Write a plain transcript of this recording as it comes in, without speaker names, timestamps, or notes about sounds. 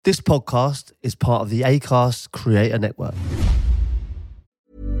This podcast is part of the Acast Creator Network.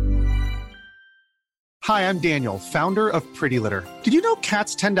 Hi, I'm Daniel, founder of Pretty Litter. Did you know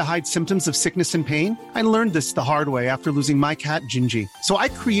cats tend to hide symptoms of sickness and pain? I learned this the hard way after losing my cat, Gingy. So I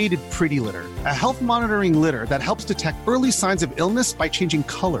created Pretty Litter, a health monitoring litter that helps detect early signs of illness by changing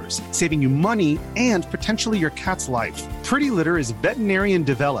colors, saving you money and potentially your cat's life. Pretty Litter is veterinarian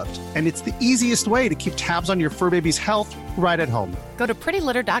developed, and it's the easiest way to keep tabs on your fur baby's health right at home. Go to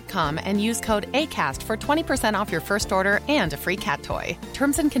prettylitter.com and use code ACAST for 20% off your first order and a free cat toy.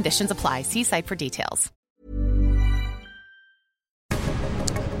 Terms and conditions apply. See site for details.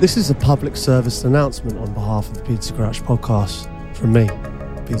 This is a public service announcement on behalf of the Pizza Crouch podcast from me,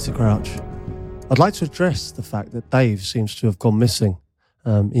 Pizza Crouch. I'd like to address the fact that Dave seems to have gone missing.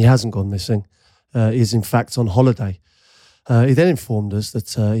 He hasn't gone missing. He is in fact on holiday. He then informed us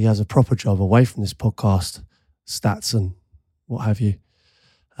that he has a proper job away from this podcast, stats and what have you.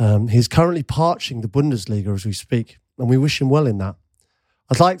 He's currently parching the Bundesliga as we speak, and we wish him well in that.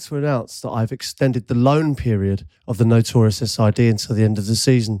 I'd like to announce that I've extended the loan period of the Notorious SID until the end of the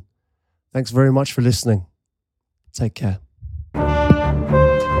season. Thanks very much for listening. Take care.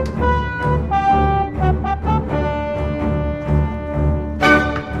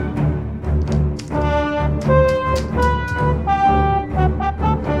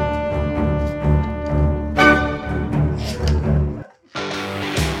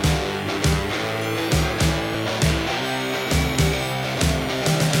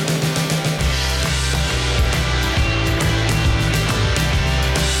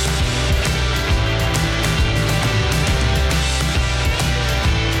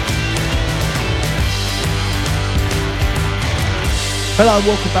 Hello and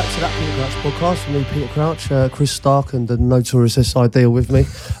welcome back to that Peter Crouch podcast. With me, Peter Crouch, Chris Stark and the Notorious SID are with me.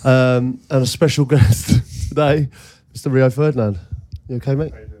 And a special guest today, Mr. Rio Ferdinand. You okay,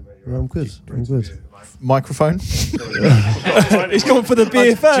 mate? I'm good. I'm good. Microphone. He's going for the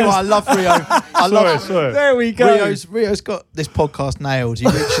beer first. Do you know what? I love Rio. Sorry. There we go. Rio's got this podcast nailed. He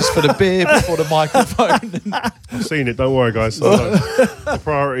reaches for the beer before the microphone. I've seen it. Don't worry, guys. The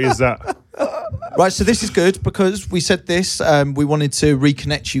priority is that. Right, so this is good because we said this. We wanted to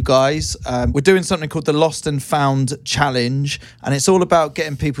reconnect you guys. We're doing something called the Lost and Found Challenge, and it's all about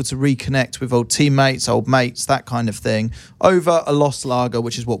getting people to reconnect with old teammates, old mates, that kind of thing, over a lost lager,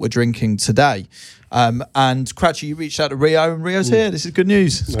 which is what we're drinking today. And Cratchy, you reached out to Rio, and Rio's here. This is good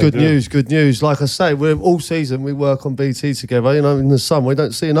news. It's good news. Like I say, we're all season we work on BT together. You know, in the sun, we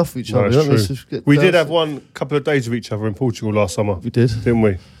don't see enough of each other. We did have one couple of days with each other in Portugal last summer. We did, didn't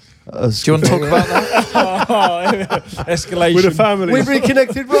we? Do you want to talk about that? Escalation. With the family. We've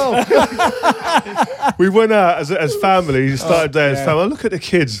reconnected well. We went out as family, started there as family. Look at the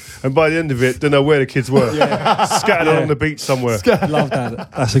kids. And by the end of it, didn't know where the kids were. Scattered on the beach somewhere. Love that.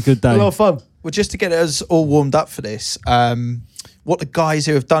 That's a good day. A lot of fun. Well, just to get us all warmed up for this, what the guys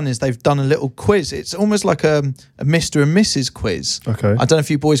here have done is they've done a little quiz. It's almost like a Mr. and Mrs. quiz. Okay. I don't know if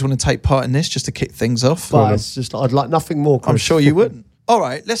you boys want to take part in this just to kick things off. But it's just, I'd like nothing more, Chris. I'm sure you wouldn't. All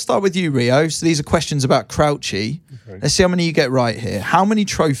right, let's start with you, Rio. So these are questions about Crouchy. Okay. Let's see how many you get right here. How many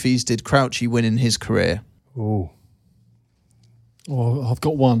trophies did Crouchy win in his career? Oh, I've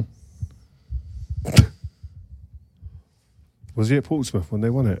got one. Was he at Portsmouth when they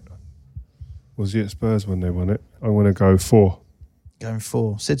won it? Was he at Spurs when they won it? I'm going to go 4. Going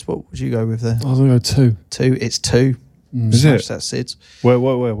 4. Sids, what would you go with there? I was going to go 2. 2. It's 2. Is it? That, Sids.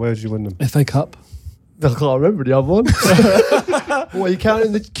 Where did you win them? FA Cup. I can't remember the other one. What, are you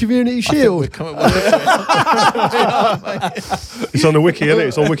counting the Community Shield? It's on the wiki, isn't it?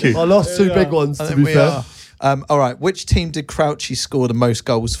 It's on wiki. I lost 2 big ones, to be fair. All right, which team did Crouchy score the most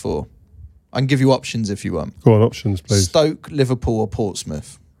goals for? I can give you options if you want. Go on, options, please. Stoke, Liverpool or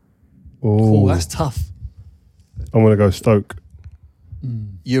Portsmouth? Oh, that's tough. I'm going to go Stoke.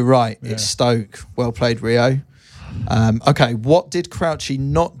 You're right. Yeah. It's Stoke. Well played, Rio. Okay, what did Crouchy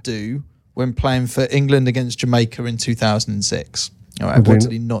not do when playing for England against Jamaica in 2006? All right, what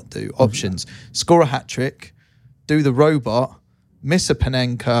did he not do? Options: score a hat-trick, do the robot, miss a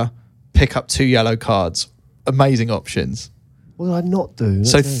Panenka, pick up 2 yellow cards. Amazing options. What did I not do?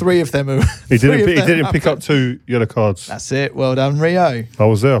 So 3 of them are... He didn't pick up 2 yellow cards. That's it. Well done, Rio. I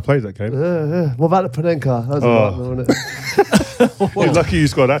was there. I played that game. Yeah. What about the Panenka? That was a nightmare, wasn't it? You're lucky you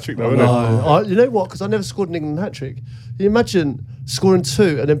scored a hat-trick though, isn't it? You know what? Because I never scored an England hat-trick. Can you imagine scoring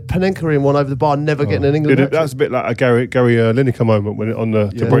 2 and then Panenka in one over the bar and never getting an England hat-trick? That was a bit like a Gary Lineker moment when to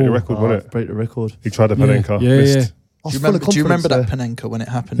break the record, wasn't it? Break the record. He tried a Panenka. Yeah. Do you remember that Panenka when it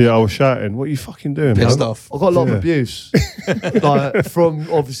happened? Yeah, I was shouting, what are you fucking doing? Pissed off. I got a lot of abuse from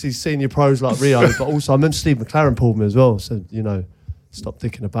obviously senior pros like Rio, but also I remember Steve McLaren pulled me as well. Said, stop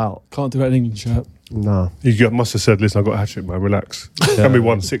dicking about. Can't do that in England shirt. No. Must have said, listen, I've got a hat-trick, man, relax. And we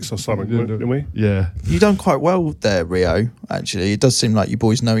won 6 or something, didn't we? Yeah. You done quite well there, Rio, actually. It does seem like you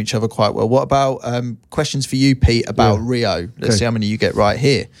boys know each other quite well. What about questions for you, Pete, about Rio? Let's see how many you get right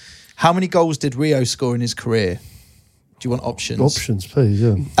here. How many goals did Rio score in his career? Do you want options? Options, please,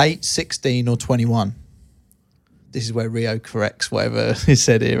 yeah. 8, 16 or 21? This is where Rio corrects whatever is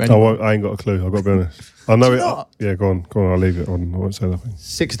said here. Anyway. I ain't got a clue, I've got to be honest. I know Do it. you not? Yeah, go on, I'll leave it on. I won't say nothing.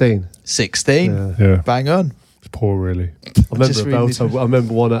 16. 16? Yeah. Bang on. It's poor, really. I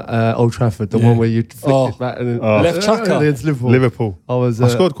remember one at Old Trafford, the one where you flicked it back and then left chucker against Liverpool. Liverpool. I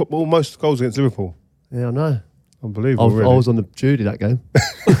scored most goals against Liverpool. Yeah, I know. Unbelievable, really. I was on the Judy that game.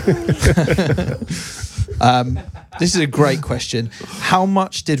 This is a great question. How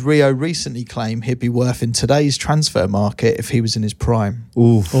much did Rio recently claim he'd be worth in today's transfer market if he was in his prime?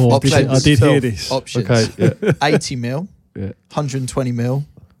 Ooh. I did hear this. Options. Okay, yeah. 80 mil, Yeah. 120 mil,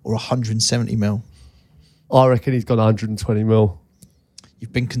 or 170 mil. I reckon he's got 120 mil.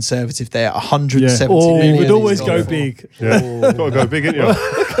 You've been conservative there. 170 He million. would always he's go gone for. big. Yeah, got to go big, ain't you?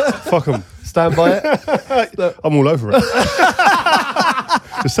 Fuck them. Stand by it. I'm all over it.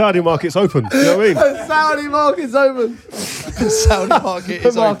 The Saudi market's open. You know what I mean? The Saudi market's open. The Saudi market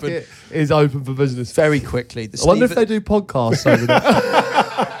is open. Is open for business. Very quickly. I wonder if they do podcasts over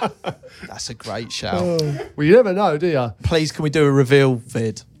there. That's a great shout. Well, you never know, do you? Please, can we do a reveal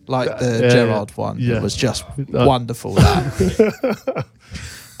vid like the Gerrard one? Yeah. It was just wonderful, that.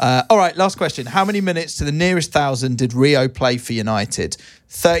 All right, last question. How many minutes to the nearest 1,000 did Rio play for United?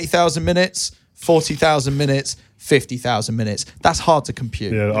 30,000 minutes, 40,000 minutes, 50,000 minutes. That's hard to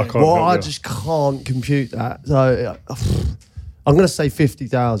compute. Yeah, I can't. Well, I just can't compute that. So I'm going to say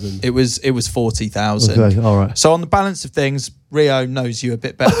 50,000. It was 40,000. Okay, all right. So on the balance of ththings, Rio knows you a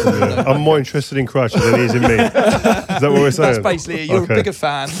bit better than you know. I'm more interested in Crouch than he is in me. Is that what we're saying? That's basically it. You're a bigger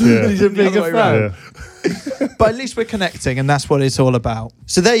fan. Yeah. He's a The other bigger way fan. round. But at least we're connecting, and that's what it's all about.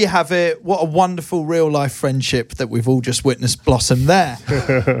 So there you have it. What a wonderful real-life friendship that we've all just witnessed blossom there.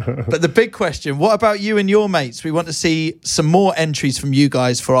 But the big question, what about you and your mates? We want to see some more entries from you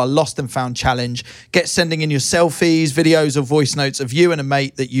guys for our Lost and Found challenge. Get sending in your selfies, videos or voice notes of you and a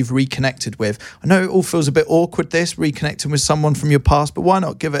mate that you've reconnected with. I know it all feels a bit awkward, this, reconnecting with someone from your past, but why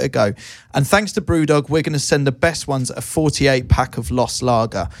not give it a go? And thanks to Brewdog, we're going to send the best ones a 48-pack of Lost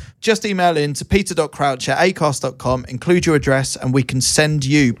Lager. Just email in to peter.crouch@acast.com, include your address, and we can send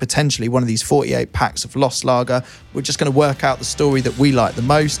you potentially one of these 48 packs of Lost Lager. We're just going to work out the story that we like the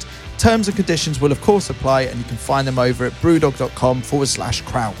most. Terms and conditions will, of course, apply, and you can find them over at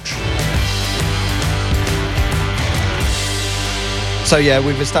brewdog.com/crouch. So, yeah,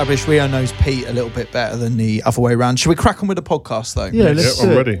 we've established Rio knows Pete a little bit better than the other way around. Should we crack on with the podcast, though? Yeah, let's I'm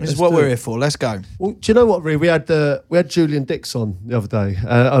do it. ready. This is what we're here for. Let's go. Well, do you know what, Ree? We had Julian Dix on the other day,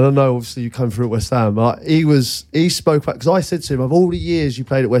 and I know obviously you come through at West Ham, but he spoke about, because I said to him, of all the years you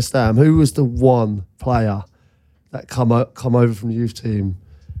played at West Ham, who was the one player that come over from the youth team,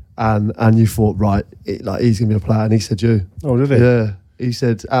 and you thought, right, he's gonna be a player, and he said you. Oh, did he? Yeah. He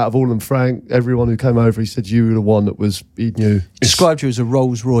said, out of all of them, Frank, everyone who came over, he said you were the one that he knew. Described you as a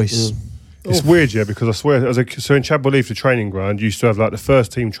Rolls Royce. It's weird, yeah, because I swear, so in Chad Belief, the training ground, you used to have like the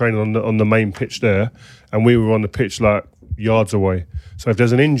first team training on the main pitch there, and we were on the pitch like yards away. So if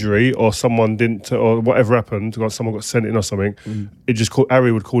there's an injury or someone didn't, or whatever happened, like someone got sent in or something,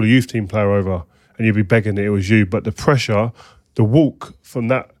 Harry would call a youth team player over, and you'd be begging that it was you. But the pressure, the walk from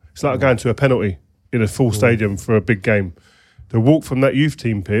that, it's like going to a penalty in a full stadium for a big game. The walk from that youth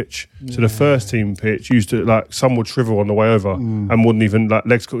team pitch to the first team pitch used to, like, some would shrivel on the way over and wouldn't even, like,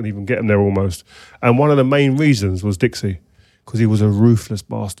 legs couldn't even get them there almost. And one of the main reasons was Dixie, because he was a ruthless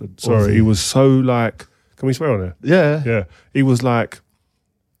bastard. Sorry, he was so, like, can we swear on it? Yeah. Yeah. He was like,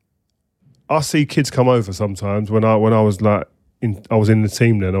 I see kids come over sometimes when I was like, I was in the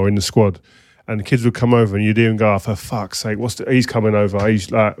team then or in the squad, and the kids would come over and you'd hear him go, oh, for fuck's sake, he's coming over,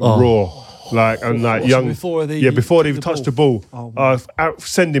 he's like raw. Like, and like young, before they even touch the ball,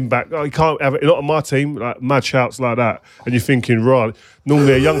 send him back. Oh, he can't have it. Not on my team. Like mad shouts like that, and you're thinking, right?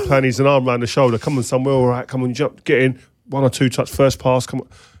 Normally a young player needs an arm around the shoulder. Come on, somewhere, all right. Come on, jump, get in. 1 or 2 touch, first pass. Come on,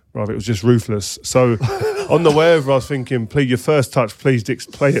 right? It was just ruthless. So on the way over, I was thinking, please, your first touch, please,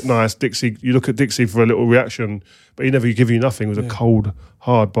 play it nice, Dixie. You look at Dixie for a little reaction, but he never give you nothing. He was a cold,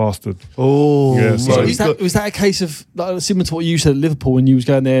 hard bastard. Oh, yeah. So was that a case of like, similar to what you said at Liverpool when you was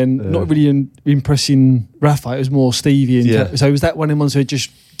going there and not really impressing Rafa? It was more Stevie. And so was that one of the ones where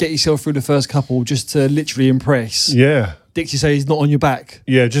just get yourself through the first couple just to literally impress? Yeah. Dixie say he's not on your back.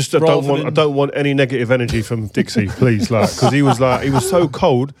 Yeah, just I don't want any negative energy from Dixie, please, like, because he was so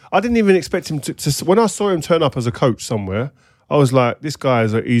cold. I didn't even expect him to. When I saw him turn up as a coach somewhere, I was like, this guy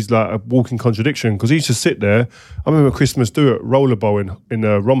he's like a walking contradiction because he used to sit there. I remember Christmas do at rollerball in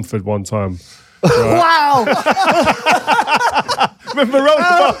Romford one time. Right? Wow! Remember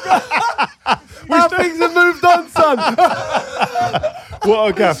rollerball? How things have moved on, son. What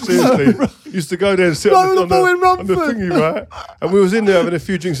a gaff, seriously. Used to go there and sit on the thingy, right? And we was in there having a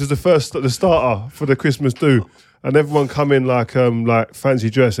few drinks as the starter for the Christmas do. And everyone come in like fancy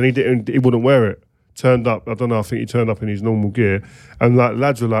dress, and he wouldn't wear it. Turned up, I don't know, I think he turned up in his normal gear. And like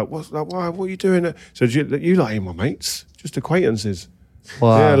lads were like, what are you doing? So you like him, my mates? Just acquaintances.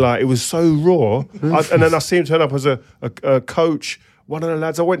 Wow. Yeah, like it was so raw. And then I see him turn up as a coach. One of the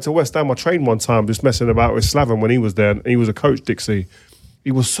lads, I went to West Ham, I trained one time just messing about with Slaven when he was there, and he was a coach, Dixie.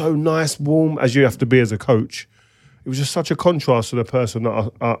 He was so nice, warm, as you have to be as a coach. It was just such a contrast to the person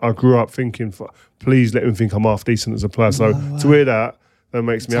that I grew up thinking, please let him think I'm half decent as a player. So to hear that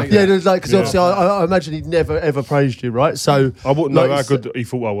makes me happy. Yeah, because obviously I imagine he'd never ever praised you, right? So I wouldn't know how good he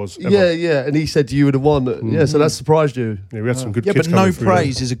thought I was. Ever. Yeah, and he said you were the one that, so that surprised you. Yeah, we had some good Yeah, kids but no coming through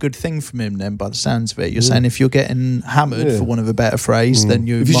praise there. is a good thing from him then, by the sounds of it. You're saying if you're getting hammered, for want of a better phrase, then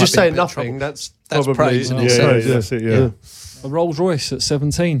you If you're might just be in a saying bit of nothing, trouble. that's That's probably praise in Yeah, itself. that's it, yeah. A Rolls Royce at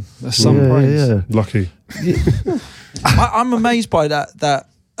 17. That's some praise. Yeah. Lucky. I'm amazed by that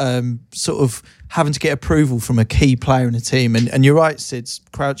sort of having to get approval from a key player in a team. And you're right, Sid.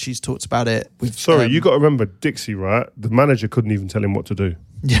 Crouchy's talked about it. Sorry, you got to remember Dixie, right? The manager couldn't even tell him what to do.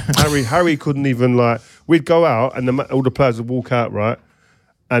 Yeah. Harry couldn't even we'd go out and all the players would walk out, right?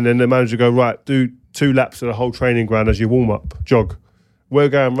 And then the manager would go, right, do 2 laps of the whole training ground as you warm up, jog. We're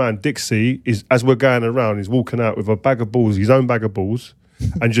going around. Dixie as we're going around, he's walking out with a bag of balls, his own bag of balls,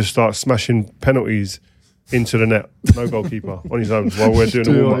 and just starts smashing penalties into the net. No goalkeeper on his own while we're doing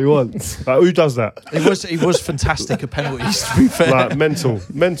the warm up. what he wants. Like, who does that? He was fantastic at penalties, to be fair. Like mental.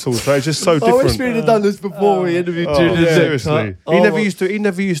 So it's just so I different. wish we'd have done this before we interviewed you. Yeah, seriously. Oh, He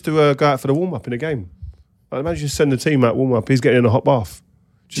never used to go out for the warm up in a game. Like, imagine you send the team out warm up. He's getting in a hot bath.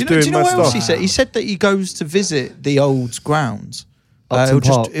 Do Just you know mad what else stuff. he said? He said that he goes to visit the old grounds. Upton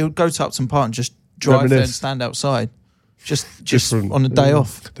Park. He'll go to Upton Park and just drive there and stand outside. Just Different. on a day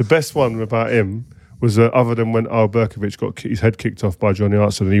off. The best one about him was other than when Al Berkovic got his head kicked off by Johnny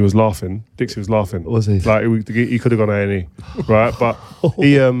Artson and he was laughing. Dixie was laughing. Was he? Like he could have gone A&E, right? But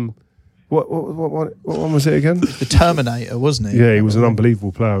he what one was it again? The Terminator, wasn't he? Yeah, he was an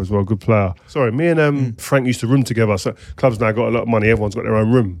unbelievable player as well, good player. Sorry, me and Frank used to room together. So clubs now got a lot of money, everyone's got their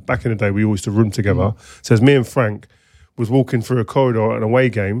own room. Back in the day, we always used to room together. Says me and Frank was walking through a corridor at an away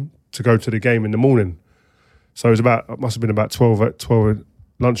game to go to the game in the morning. So it must have been about 12 at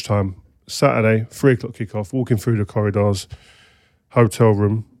lunchtime. Saturday, 3 o'clock kickoff, walking through the corridors, hotel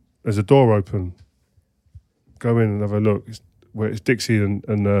room, there's a door open. Go in and have a look. It's Dixie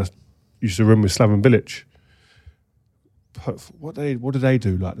and used to room with Slaven Bilic. What do they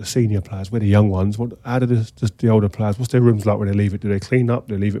do? Like the senior players, we're the young ones. How do the older players? What's their rooms like when they leave it? Do they clean up?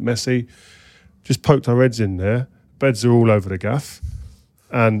 Do they leave it messy? Just poked our heads in there. Beds are all over the gaff,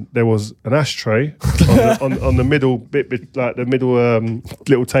 and there was an ashtray on the middle bit, like the middle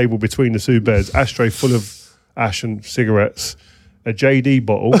little table between the 2 beds. Ashtray full of ash and cigarettes, a JD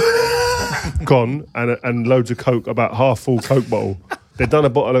bottle gone, and loads of Coke, about half full Coke bottle. They'd done a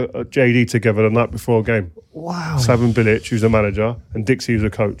bottle of JD together the night before a game. Wow. Slaven Bilic, who's the manager, and Dixie, who's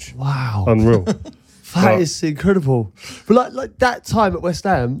a coach. Wow. Unreal. That is incredible. But like that time at West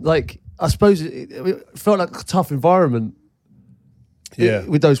Ham, like I suppose it felt like a tough environment. Yeah.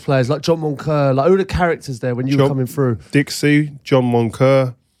 With those players like John Moncur, like all the characters there when you were coming through. Dixie, John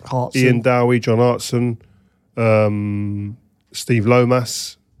Moncur, Hartson. Ian Dowie, John Hartson, Steve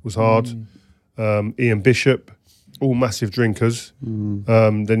Lomas was hard, Ian Bishop, all massive drinkers.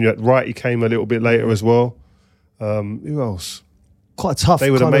 Then you had Wright, he came a little bit later as well. Who else? Quite a tough. They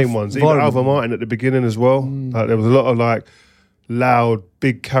were the kind main of ones. Even environment. Alva Martin at the beginning as well. Like, there was a lot of like loud,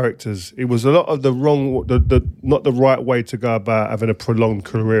 big characters. It was a lot of the wrong, not the right way to go about having a prolonged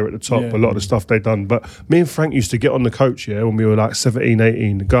career at the top. Yeah. A lot of the stuff they'd done. But me and Frank used to get on the coach, when we were like 17,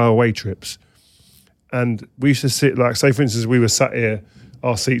 18, go away trips. And we used to sit, like, say for instance, we were sat here,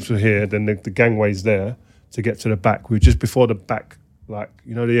 our seats were here, then the gangway's there to get to the back. We were just before the back, like,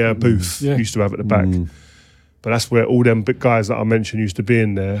 the booth Yeah. used to have at the back. But that's where all them big guys that I mentioned used to be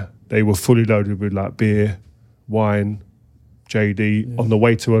in there. They were fully loaded with like beer, wine, JD on the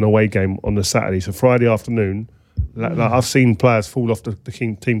way to an away game on the Saturday. So Friday afternoon, like I've seen players fall off the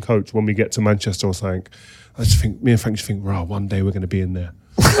team coach when we get to Manchester or something. I just think, me and Frank just think, wow, one day we're going to be in there.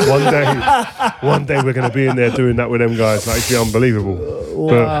 one day we're going to be in there doing that with them guys. Like, it'd be unbelievable.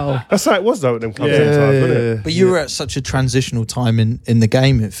 Wow. But that's how it was though at them clubs Yeah. sometimes, wasn't it? But you were at such a transitional time in the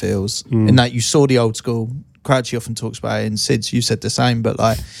game, it feels, in that you saw the old school Crouchy often talks about it, and Sids, you said the same, but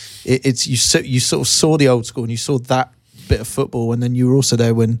like it's you sort of saw the old school and you saw that bit of football, and then you were also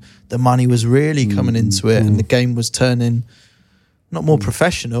there when the money was really coming into it and the game was turning not more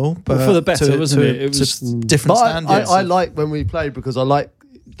professional, but for the better, wasn't it? It was different standards. I like when we played because I like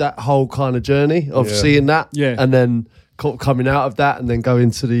that whole kind of journey of seeing that, and then coming out of that, and then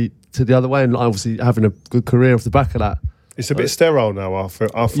going to the other way, and obviously having a good career off the back of that. It's a bit sterile now. I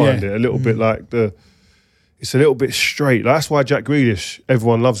find it a little bit like it's a little bit straight. That's why Jack Grealish,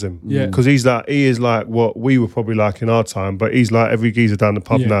 everyone loves him. Yeah. Because he is like what we were probably like in our time, but he's like every geezer down the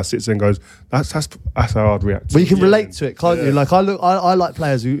pub now sits there and goes, that's how I'd react. Well, you can relate to it, can't you? Like I like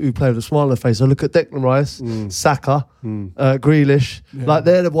players who play with a smile on their face. I look at Declan Rice, Saka, Grealish. Like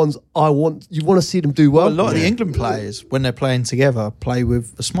they're the ones you want to see them do well. A lot of the England players, when they're playing together, play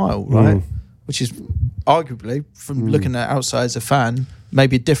with a smile, right? Which is arguably, from looking at outside as a fan,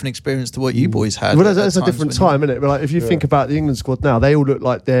 maybe a different experience to what you boys had. Well, that's a different time, isn't it? But like, if you think about the England squad now, they all look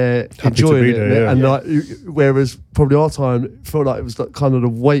like they're enjoying it, and like, whereas probably our time it felt like it was like kind of the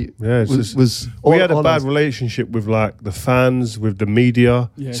weight. Yeah, we had a bad relationship with like the fans, with the media.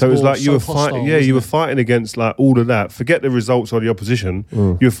 Yeah, so it was like you were fighting. Yeah, you were fighting against like all of that. Forget the results or the opposition.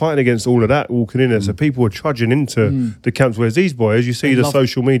 You were fighting against all of that walking in there. So people were trudging into the camps. Whereas these boys, you see the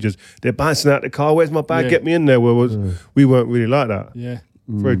social medias, they're bouncing out the car. Where's my bag? Get me in there. We weren't really like that. Yeah.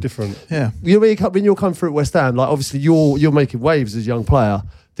 Very different. Yeah. When you're coming through at West Ham, like obviously you're making waves as a young player.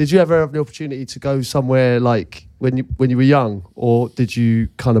 Did you ever have the opportunity to go somewhere like when you were young, or did you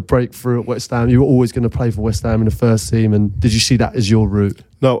kind of break through at West Ham? You were always going to play for West Ham in the first team, and did you see that as your route?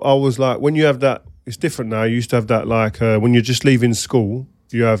 No, I was like, when you have that, it's different now. You used to have that like when you're just leaving school,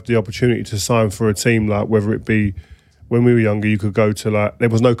 you have the opportunity to sign for a team, like whether it be. When we were younger, you could go to like, there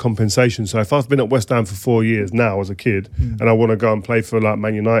was no compensation. So if I've been at West Ham for 4 years now as a kid and I want to go and play for like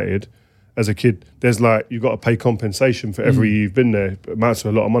Man United as a kid, there's like, you've got to pay compensation for every year you've been there. It amounts to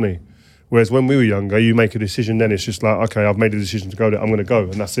a lot of money. Whereas when we were younger, you make a decision, then it's just like, okay, I've made a decision to go there, I'm going to go,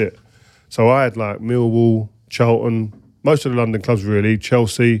 and that's it. So I had like Millwall, Charlton, most of the London clubs really,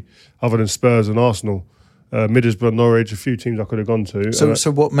 Chelsea, other than Spurs and Arsenal, Middlesbrough, Norwich, a few teams I could have gone to.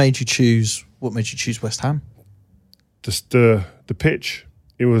 So what made you choose West Ham? Just the pitch.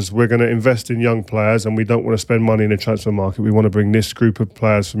 It was, we're going to invest in young players and we don't want to spend money in the transfer market. We want to bring this group of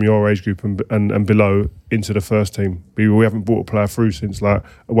players from your age group and below into the first team. We haven't brought a player through since like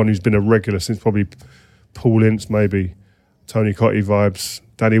one who's been a regular since probably Paul Ince, maybe Tony Cottee vibes.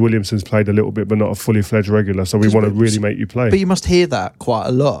 Danny Williamson's played a little bit, but not a fully fledged regular. So we want to really make you play. But you must hear that quite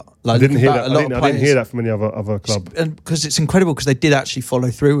a lot. Like, I didn't hear that. I didn't hear that from any other club. And because it's incredible, because they did actually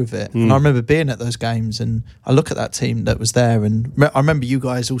follow through with it. And I remember being at those games, and I look at that team that was there, and I remember you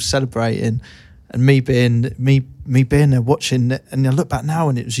guys all celebrating, and me being there watching it. And I look back now,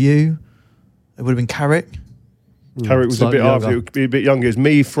 and it was you. It would have been Carrick. Carrick was a bit after. It would be a bit younger. It was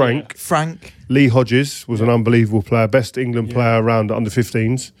me, Frank. Lee Hodges was an unbelievable player, best England player around under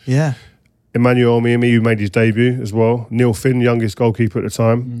 15s. Yeah. Emmanuel Omiemi, who made his debut as well. Neil Finn, youngest goalkeeper at the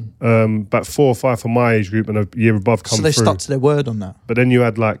time. About 4 or 5 from my age group and a year above come through. So they stuck to their word on that. But then you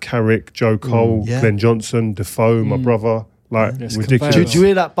had like Carrick, Joe Cole, Glenn Johnson, Defoe, my brother. Like, ridiculous. Do you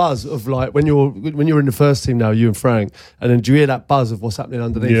hear that buzz of like when you're in the first team now, you and Frank, and then do you hear that buzz of what's happening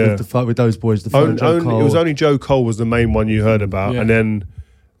underneath with those boys? Defoe, Joe Cole. It was only Joe Cole was the main one you heard about, and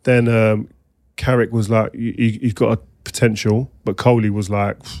then Carrick was like he's got a potential, but Coley was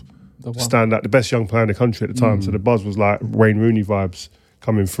like stand out, the best young player in the country at the time. So the buzz was like Wayne Rooney vibes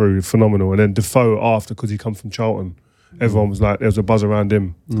coming through, phenomenal. And then Defoe after, because he come from Charlton, everyone was like there was a buzz around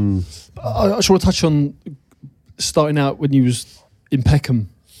him. I just want to touch on starting out when you was in Peckham,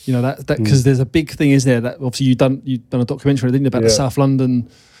 you know, that because there's a big thing, is there, that obviously you've done a documentary, didn't you, about the South London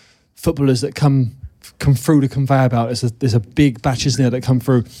footballers that come through the conveyor belt. There's a big batch, isn't there, that come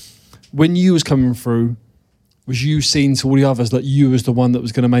through. When you was coming through, was you seen to all the others that you was the one that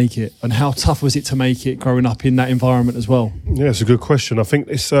was going to make it, and how tough was it to make it growing up in that environment as well? Yeah, it's a good question. I think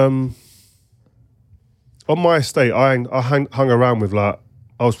it's on my estate, I hung around with like,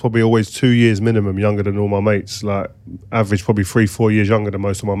 I was probably always 2 years minimum younger than all my mates, like average probably 3-4 years younger than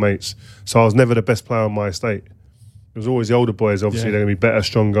most of my mates. So I was never the best player on my estate. It was always the older boys, obviously they're going to be better,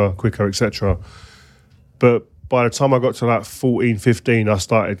 stronger, quicker, etc. But by the time I got to like 14, 15, I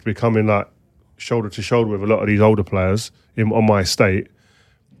started becoming like shoulder to shoulder with a lot of these older players on my estate.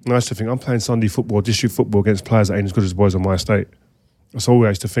 And I used to think, I'm playing Sunday football, district football against players that ain't as good as the boys on my estate. That's all I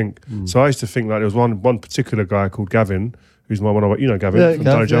used to think. So I used to think like there was one particular guy called Gavin, who's my one of, you know Gavin from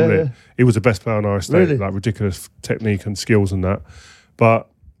Tony Jamley. He was the best player on our estate, Really? like ridiculous technique and skills and that. But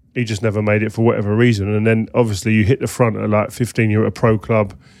he just never made it for whatever reason. And then obviously you hit the front at like 15, you're at a pro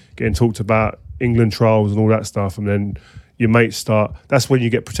club, getting talked about England trials and all that stuff, and then your mates start. That's when you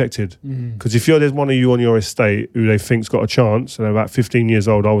get protected. Because if there's one of you on your estate who they think's got a chance, and they're about 15 years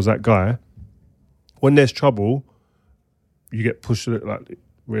old, I was that guy. When there's trouble, you get pushed to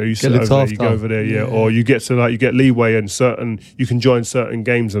where you sit over there, you go over there, or you get to you get leeway and you can join certain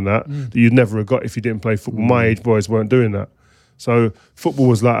games and that you'd never have got if you didn't play football. My age boys weren't doing that, so football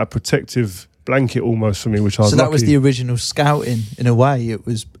was like a protective blanket almost for me, which I was. So that lucky. was the original scouting in a way. It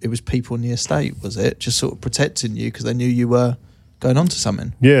was people in the estate, was it? Just sort of protecting you because they knew you were going on to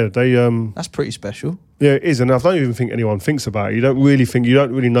something. Yeah, they. That's pretty special. Yeah, it is, and I don't even think anyone thinks about it. You don't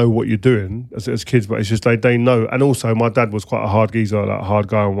really know what you're doing as kids, but it's just they know. And also, my dad was quite a hard geezer, like a hard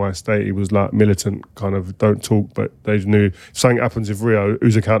guy on my estate. He was like militant, kind of don't talk, but they knew if something happens with Rio,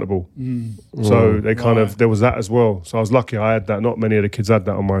 who's accountable. So they kind of there was that as well. So I was lucky I had that. Not many of the kids had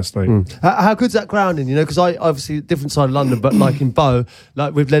that on my estate. How good's that grounding? You know, because I obviously different side of London, but like in Bow,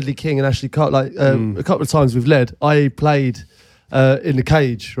 like with Ledley King and Ashley Cott, like a couple of times we've led. I played. In the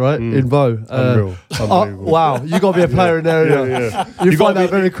cage, right? In Bow. Unbelievable. Wow, you got to be a player in there. You find out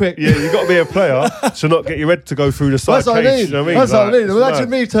very quick. Yeah, you got to be a player to not get your head to go through the side That's what cage. I mean. You know what I mean? That's what I mean. Imagine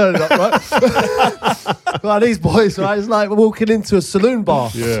me turning up, right? Like these boys, right? It's like walking into a saloon bar,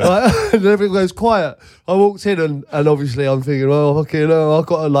 right? And everything goes quiet. I walked in and obviously I'm thinking, well, okay, no, I've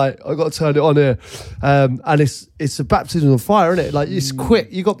got to turn it on here, and it's a baptism of fire, isn't it? Like it's quick.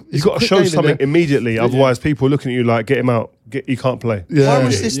 You got to show something immediately, otherwise people are looking at you like, get him out. You can't play. Why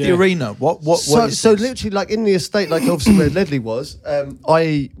was this the arena? So literally, like in the estate, like obviously where Ledley was,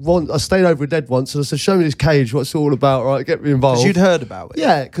 I stayed over with Led once, and I said, "Show me this cage. What's it all about? Right, get me involved." Because you'd heard about it.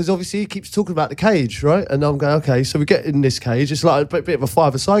 Yeah, because obviously he keeps talking about the cage, right? And I'm going, okay, so we get in this cage. It's like a bit of a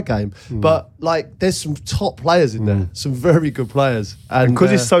five-a-side game, but like there's some top players in there, some very good players, and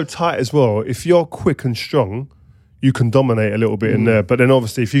because it's so tight as well. If you're quick and strong, you can dominate a little bit in there. But then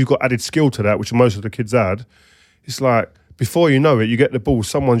obviously, if you've got added skill to that, which most of the kids had, it's like. Before you know it, you get the ball,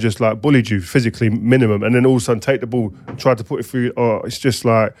 someone just like bullied you physically minimum, and then all of a sudden take the ball and try to put it through. Oh, it's just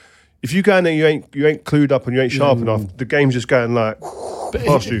like, if you go in there, you ain't clued up and you ain't sharp enough, the game's just going like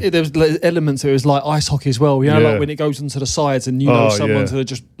past you. There was elements. It was like ice hockey as well. You know, like when it goes into the sides and someone to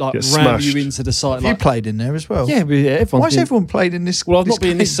just like ram you into the side. You played in there as well. Yeah, why's everyone played in this? Well, I've not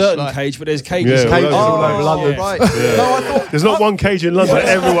been in this certain cage, but there's cages. Cages all over London. Right. No, I thought there's not one cage in London that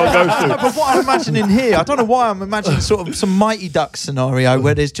everyone goes to. No, but what I'm imagining here, I don't know why I'm imagining sort of some Mighty Ducks scenario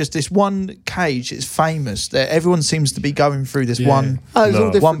where there's just this one cage. It's famous that everyone seems to be going through this one. It's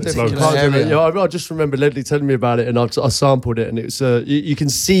all different particular area. Yeah, I just remember Ledley telling me about it, and I sampled it, and it's you can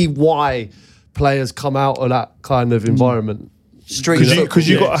see why players come out of that kind of environment. Because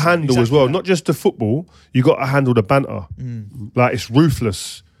you got to handle as well, not just the football. You got to handle the banter. Like it's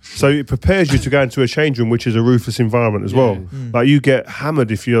ruthless. So it prepares you to go into a change room, which is a ruthless environment as well. Like you get hammered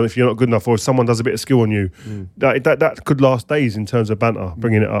if you're not good enough, or if someone does a bit of skill on you. That could last days in terms of banter,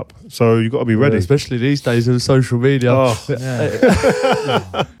 bringing it up. So you got to be ready, especially these days with social media. But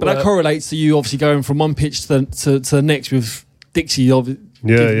that correlates to you obviously going from one pitch to the next with Dixie.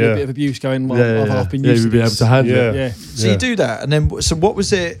 Giving you a bit of abuse going. I've been used to be able to handle it. Yeah. So you do that, and then so what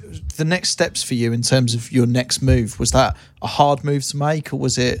was it? The next steps for you in terms of your next move, was that a hard move to make, or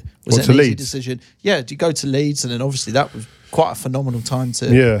was it an easy Leeds? Decision? Yeah, did you go to Leeds, and then obviously that was quite a phenomenal time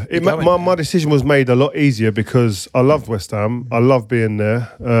to. Yeah, my decision was made a lot easier because I loved West Ham. I loved being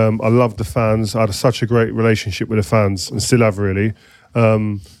there. I loved the fans. I had such a great relationship with the fans, and still have really.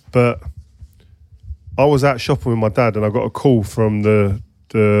 But I was out shopping with my dad, and I got a call from the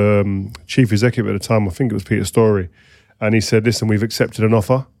chief executive at the time. I think it was Peter Storey, and he said, "Listen, we've accepted an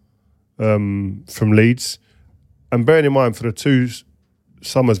offer from Leeds." And bearing in mind, for the 2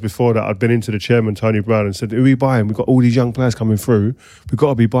 summers before that, I'd been into the chairman, Tony Brown, and said, "Who are we buying? We've got all these young players coming through. We've got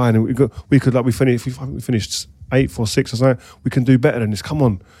to be buying. And we finished 8th or 6th or something. We can do better than this. Come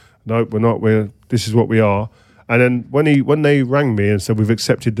on." No, we're not. This is what we are. And then when they rang me and said, "We've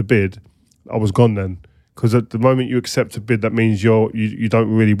accepted the bid," I was gone then. Because at the moment you accept a bid, that means you don't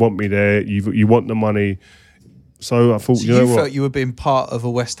really want me there. You want the money. So I thought, you felt you were being part of a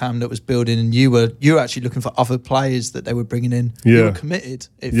West Ham that was building, and you were actually looking for other players that they were bringing in. Yeah. You were committed.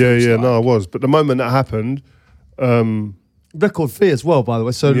 No, I was. But the moment that happened, record fee as well, by the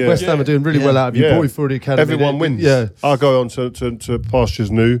way. So West Ham are doing really well out of you. Brought you through the academy. Everyone wins. Yeah, I go on to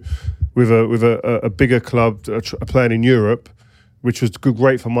pastures new with a bigger club playing in Europe, which was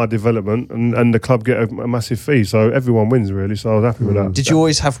great for my development, and the club get a massive fee. So everyone wins, really. So I was happy with that. Did you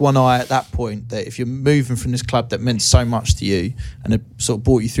always have one eye at that point that if you're moving from this club that meant so much to you and it sort of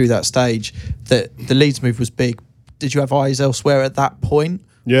brought you through that stage, that the Leeds move was big? Did you have eyes elsewhere at that point?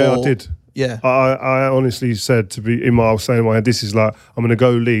 Yeah, I did. Yeah. I honestly said I was saying in my head, this is like, I'm going to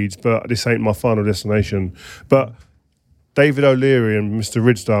go Leeds, but this ain't my final destination. But David O'Leary and Mr.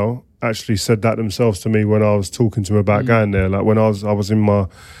 Ridsdale actually said that themselves to me when I was talking to him about going there. Like when I was in my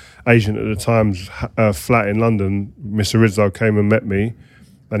agent at the time's flat in London, Mr. Ridsdale came and met me,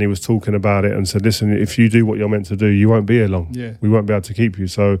 and he was talking about it and said, listen, if you do what you're meant to do, you won't be here long. Yeah. We won't be able to keep you.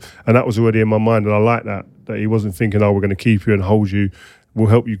 So, and that was already in my mind, and I like that he wasn't thinking, oh, we're going to keep you and hold you. We'll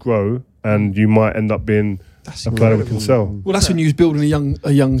help you grow, and you might end up being a player we can sell. Well, that's when you was building a young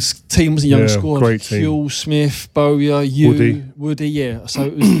team, wasn't it? Young squad. Great team. Huell, Smith, Bowyer, Woody, yeah. So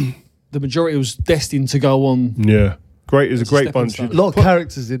it was, the majority was destined to go on. Yeah. Great, it's a great bunch. A lot of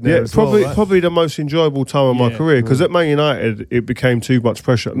characters in there. As probably well, right? probably the most enjoyable time of my career, because at Man United it became too much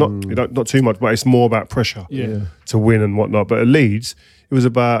pressure. Not too much, but it's more about pressure to win and whatnot. But at Leeds, it was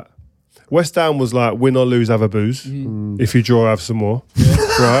about West Ham was like win or lose, have a booze. If you draw, have some more.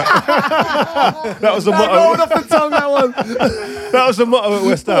 Right? That was the motto. Rolled off the tongue, that one. That was the motto at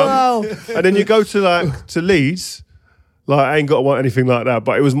West Ham. Wow. And then you go to Leeds, like I ain't got to want anything like that.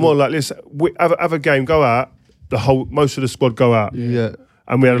 But it was more like, listen, have a game, go out. Most of the squad go out. Yeah.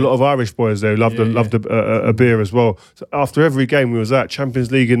 And we had a lot of Irish boys there who loved a beer as well. So after every game we was at,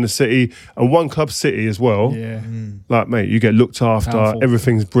 Champions League in the city, and one club City as well. Yeah. Like, mate, you get looked after. Powerful.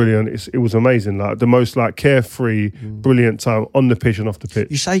 Everything's brilliant. It was amazing. Like the most like carefree, brilliant time on the pitch and off the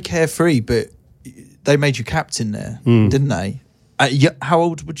pitch. You say carefree, but they made you captain there, didn't they? How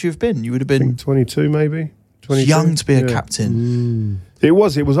old would you have been? You would have been 22 maybe. 22? Young to be a captain. It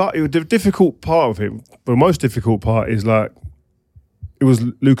was the difficult part of it. The most difficult part is like, it was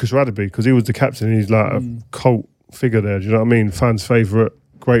Lucas Radebe, because he was the captain. He's like a cult figure there. Do you know what I mean? Fans' favourite,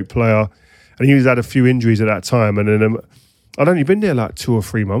 great player. And he had a few injuries at that time. And then I'd only been there like 2 or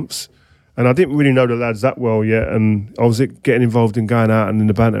 3 months. And I didn't really know the lads that well yet. And I was getting involved in going out and in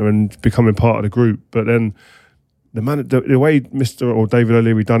the banter and becoming part of the group. But then the way Mr. or David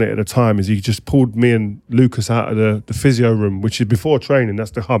O'Leary done it at the time is he just pulled me and Lucas out of the physio room, which is before training.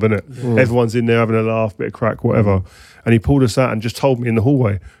 That's the hub, innit? Everyone's in there having a laugh, bit of crack, whatever. And he pulled us out and just told me in the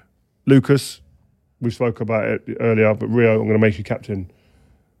hallway, Lucas, we spoke about it earlier, but Rio, I'm going to make you captain.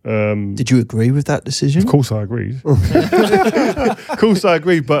 Did you agree with that decision? Of course I agreed. Of course I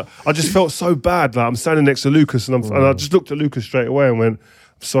agreed, but I just felt so bad. Like I'm standing next to Lucas and I just looked at Lucas straight away and went,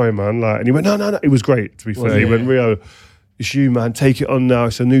 sorry, man. Like, and he went, no. It was great, to be fair. He went, Rio, it's you, man. Take it on now.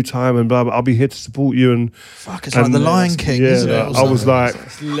 It's a new time and blah, blah. I'll be here to support you. And fuck, it's like the Lion King, isn't it? I was like,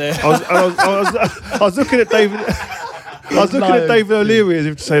 I was looking at David. I was looking at David O'Leary as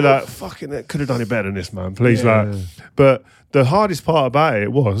if to say, like, fucking, it could have done it better than this, man. Please, But the hardest part about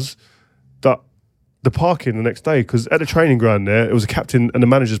it was that the parking the next day, because at the training ground there, it was a captain and the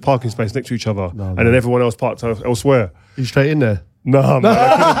manager's parking space next to each other, and then everyone else parked elsewhere. You straight in there? No, man.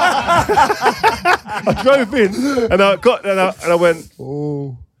 I drove in and I went,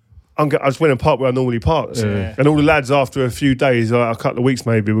 I just went and parked where I normally parked. Yeah. And all the lads, after a few days, a couple of weeks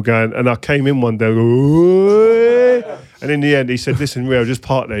maybe, were going, and I came in one day, and in the end, he said, listen, Rio, just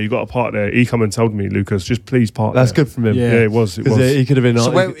park there. You got to park there. He come and told me, Lucas, just please park there. That's good from him. Yeah, it was. It was. He could have been...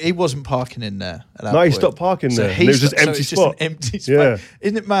 So he wasn't parking in there at that No, point. he stopped parking there. So It was just empty spot. Just an empty spot. Yeah.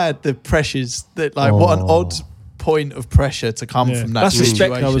 Isn't it mad, the pressures, that like what an odd point of pressure to come from that That's situation.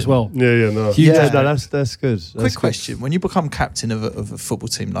 respect though as well. Yeah, no. That's good. Quick question. When you become captain of a football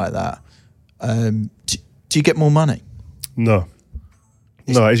team like that, do you get more money? No.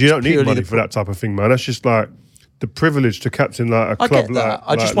 No, you don't need money for that type of thing, man. That's just like the privilege to captain like a club. I get that. Like,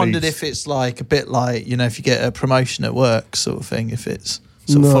 I just wondered Leeds. if it's like a bit like, you know, if you get a promotion at work sort of thing, if it's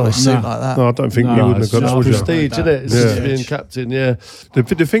sort of follow suit like that. No, I don't think you wouldn't have got that, would you? Prestige, isn't it? It's just being captain,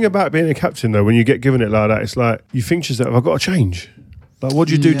 The thing about being a captain, though, when you get given it like that, it's like you think to yourself, have I got to change? Like, what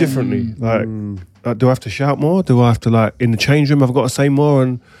do you do differently? Like, do I have to shout more? Do I have to, like, in the change room, have I got to say more?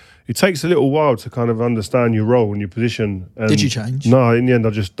 And it takes a little while to kind of understand your role and your position. And did you change? No, in the end,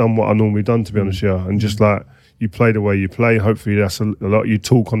 I just done what I normally done, to be honest, and just like, you play the way you play. Hopefully that's a lot. You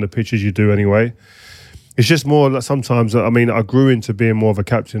talk on the pitch as you do anyway. It's just more like sometimes, I mean, I grew into being more of a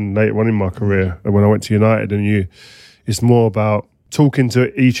captain later on in my career when I went to United, and it's more about talking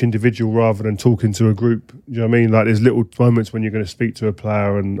to each individual rather than talking to a group. Do you know what I mean? Like there's little moments when you're going to speak to a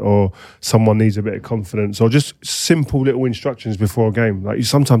player or someone needs a bit of confidence, or just simple little instructions before a game. Like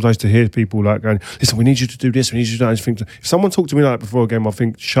sometimes I used to hear people like going, listen, we need you to do this, we need you to do that. I just think, if someone talked to me like that before a game, I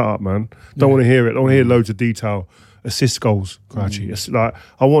think, shut up, man. Don't want to hear it. Don't want to hear loads of detail. Assist goals, Crouchy. It's like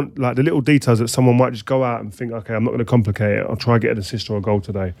I want like the little details that someone might just go out and think, okay, I'm not going to complicate it. I'll try and get an assist or a goal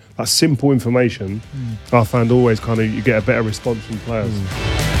today. That simple information, I found always kind of you get a better response from players.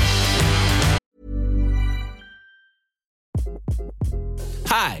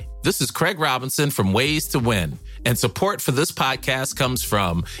 Hi, This is Craig Robinson from Ways to Win, and support for this podcast comes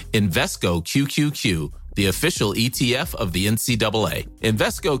from Invesco QQQ, the official ETF of the NCAA.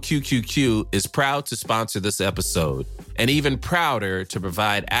 Invesco QQQ is proud to sponsor this episode, and even prouder to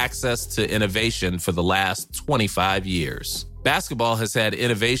provide access to innovation for the last 25 years. Basketball has had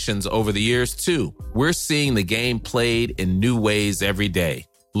innovations over the years, too. We're seeing the game played in new ways every day.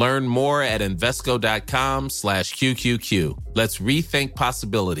 Learn more at Invesco.com/QQQ. Let's rethink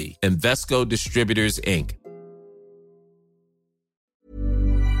possibility. Invesco Distributors, Inc.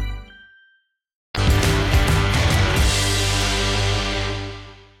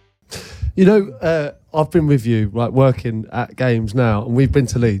 You know, I've been with you, right, working at games now, and we've been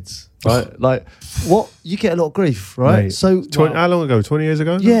to Leeds, right? Like, what you get a lot of grief, right? Mate, so, how long ago? 20 years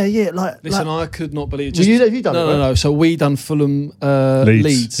ago? yeah. Listen, I could not believe. Have you done it? Right? No. So we done Fulham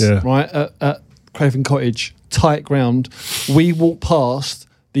Leeds, right at Craven Cottage, tight ground. We walked past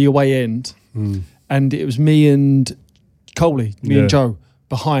the away end, and it was me and Coley, and Joe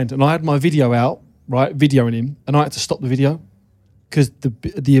behind, and I had my video out, right, videoing him, and I had to stop the video. Because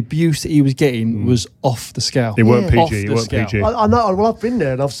the abuse that he was getting was off the scale. It weren't PG. It weren't PG. I know. Well, I've been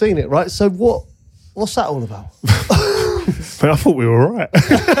there and I've seen it. Right. So what's that all about? But I thought we were all right.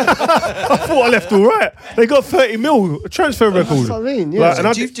 I thought I left all right. They got 30 mil transfer record. That's what I mean. Yeah.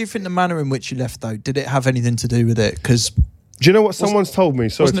 So do you think the manner in which you left, though, did it have anything to do with it? Because do you know what someone's told me?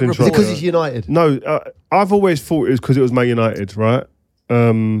 Sorry to interrupt. Because he's United. No, I've always thought it was because it was Man United, right?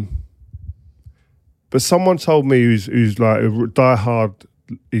 But someone told me who's like a diehard,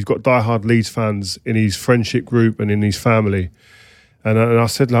 he's got diehard Leeds fans in his friendship group and in his family. And I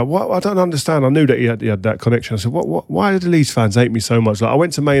said, like, what? I don't understand. I knew that he had that connection. I said, why do the Leeds fans hate me so much? Like, I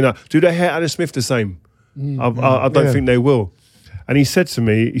went to Man United. Do they hate Adam Smith the same? I don't think they will. And he said to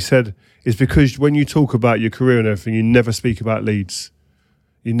me, it's because when you talk about your career and everything, you never speak about Leeds.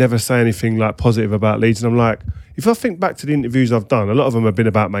 You never say anything like positive about Leeds. And I'm like, if I think back to the interviews I've done, a lot of them have been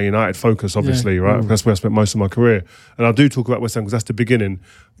about Man United focus, obviously, right? That's where I spent most of my career. And I do talk about West Ham because that's the beginning.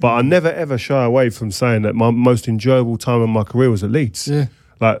 But I never ever shy away from saying that my most enjoyable time in my career was at Leeds. Yeah.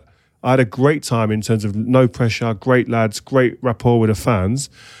 Like, I had a great time in terms of no pressure, great lads, great rapport with the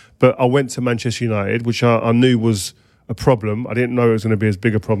fans. But I went to Manchester United, which I knew was a problem. I didn't know it was going to be as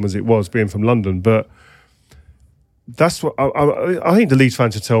big a problem as it was being from London. But that's what I think the Leeds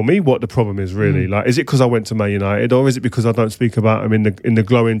fans should tell me what the problem is really. Like, is it because I went to Man United, or is it because I don't speak about them in the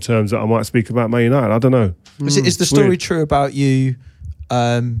glowing terms that I might speak about Man United? I don't know. Is the story true about you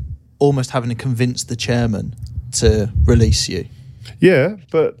almost having to convince the chairman to release you? Yeah,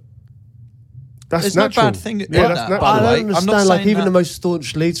 but that's natural. No bad thing. That's natural. I don't understand. Like, even the most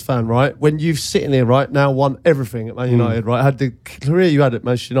staunch Leeds fan, right? When you've sitting here, right now, won everything at Man United, right? Had the career you had at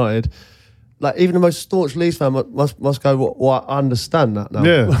Manchester United. Like, even the most staunch Leeds fan must go, well, I understand that now.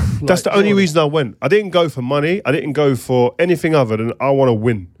 Yeah, like, that's the only reason I went. I didn't go for money. I didn't go for anything other than I want to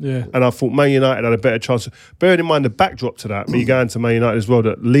win. Yeah. And I thought Man United had a better chance. Bearing in mind the backdrop to that, me going to Man United as well,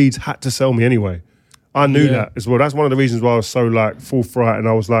 that Leeds had to sell me anyway. I knew that as well. That's one of the reasons why I was so like forthright, and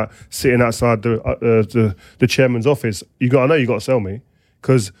I was like sitting outside the chairman's office. I know you got to sell me,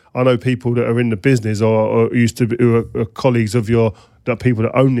 because I know people that are in the business or used to be, who are colleagues of that people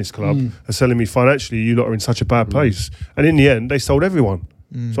that own this club are selling me financially. You lot are in such a bad place, and in the end, they sold everyone.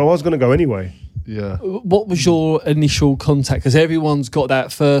 So I was going to go anyway. Yeah. What was your initial contact? Because everyone's got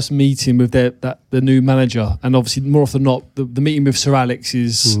that first meeting with the new manager, and obviously more often than not, the meeting with Sir Alex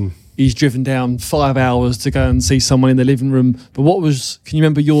is. He's driven down 5 hours to go and see someone in the living room. But can you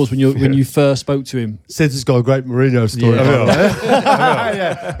remember yours when you first spoke to him? Sid's has got a great Mourinho story.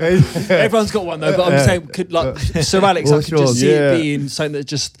 Everyone's got one though, but I'm just saying, Sir Alex, I could just see it being something that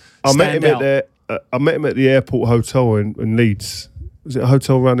just I met him at the airport hotel in Leeds. Was it a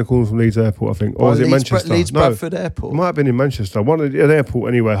hotel around the corner from Leeds Airport, I think? Or was it Manchester? Leeds Bradford Airport? It might have been in Manchester. An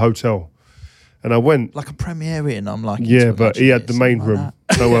airport anyway, hotel. And I went... Like a Premier Inn, I'm like... Yeah, but he had the main room.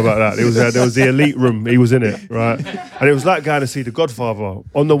 Don't worry about that. There was the elite room. He was in it, right? And it was like going to see The Godfather.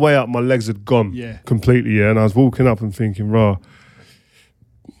 On the way up, my legs had gone completely, and I was walking up and thinking, rah,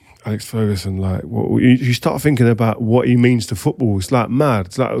 Alex Ferguson, like, you start thinking about what he means to football. It's like mad.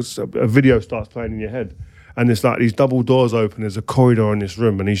 It's like a video starts playing in your head. And it's like these double doors open. There's a corridor in this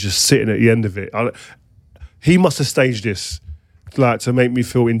room, and he's just sitting at the end of it. He must have staged this, like, to make me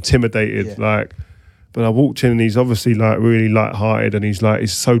feel intimidated, like. But I walked in, and he's obviously like really light-hearted, and he's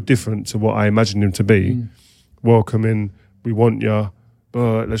so different to what I imagined him to be. Welcoming, we want you.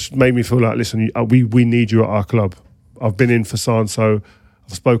 It's made me feel like, listen, we need you at our club. I've been in for so-and-so.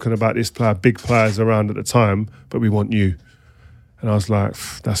 I've spoken about this player, big players around at the time, but we want you. And I was like,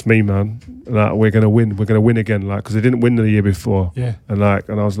 that's me, man. Like, we're going to win. We're going to win again. Like, because they didn't win the year before. Yeah. And I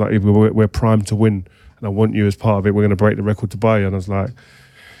was like, we're primed to win. And I want you as part of it. We're going to break the record to buy you. And I was like,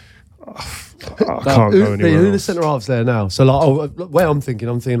 I can't go anywhere Who are the else. centre halves there now? So like, where I'm thinking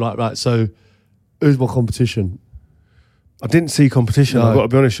like, right, so who's my competition? I didn't see competition, No. I've got to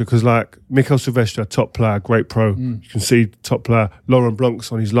be honest with you, because like Mikel Silvestre, top player, great pro. You can see top player. Laurent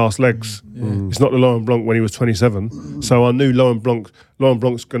Blanc's on his last legs. It's not the Laurent Blanc when he was 27. So I knew Laurent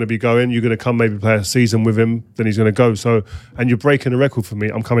Blanc's going to be going. You're going to come maybe play a season with him, then he's going to go. So, and you're breaking the record for me.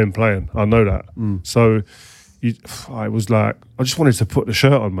 I'm coming playing. I know that. So I was like, I just wanted to put the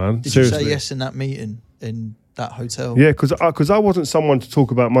shirt on, man. Did Seriously. you say yes in that meeting in that hotel? Yeah, because I wasn't someone to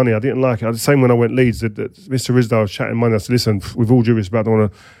talk about money. I didn't like it. The same when I went Leeds. That Mr. Risdale was chatting money. I said, listen, with all due respect, I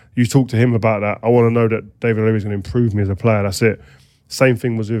want to. You talk to him about that. I want to know that David O'Leary's going to improve me as a player. That's it. Same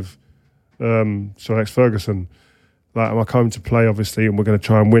thing was with Sir Alex Ferguson. Like, am I coming to play, obviously, and we're going to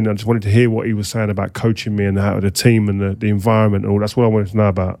try and win? I just wanted to hear what he was saying about coaching me and how the team and the environment and all. That's what I wanted to know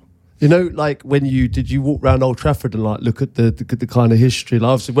about. You know, like when did you walk around Old Trafford and like look at the kind of history? Like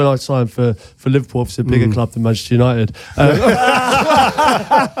obviously, when I signed for Liverpool, obviously a bigger club than Manchester United. He's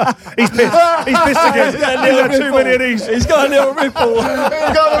pissed again. He's had too many of these. He's got a little ripple.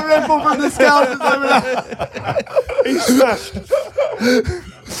 He's got a ripple from the scouts over there. He's smashed.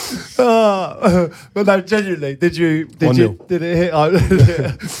 But no, genuinely, did it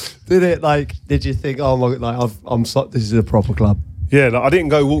hit? Did you think, oh my, like this is a proper club? Yeah, like, I didn't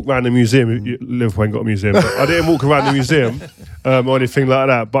go walk around the museum. Liverpool ain't got a museum. But I didn't walk around the museum or anything like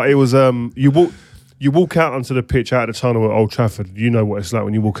that. But it was you walk out onto the pitch out of the tunnel at Old Trafford. You know what it's like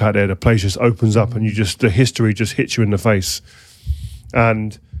when you walk out there. The place just opens up and the history just hits you in the face.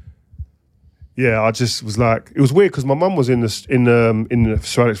 And yeah, I just was like, it was weird because my mum was in the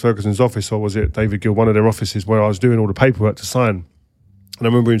Sir Alex Ferguson's office, or was it David Gill, one of their offices where I was doing all the paperwork to sign. And I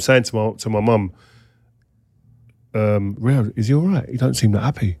remember him saying to my mum, Rio, is he all right? He don't seem that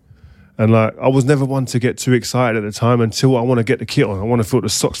happy. And like, I was never one to get too excited at the time until I want to get the kit on. I want to feel what the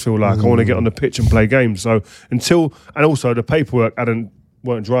socks feel like. I want to get on the pitch and play games. So and also the paperwork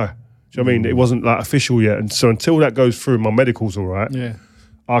weren't dry. Do you know what I mean? It wasn't like official yet. And so until that goes through, my medical's all right. Yeah.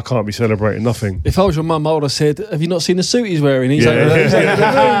 I can't be celebrating nothing. If I was your mum, I would have said, have you not seen the suit he's wearing? He's Yeah, like,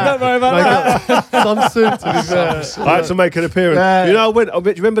 yeah. don't worry about that. Some suit, to be fair. I had to make an appearance. Yeah. You know, do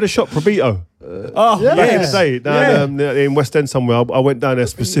you remember the shop Probito? Oh, Back in the day, down in West End somewhere. I went down there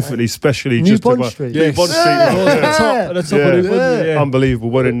specifically New just Bond to Street. New Bond Street. At the top of the wood, yeah.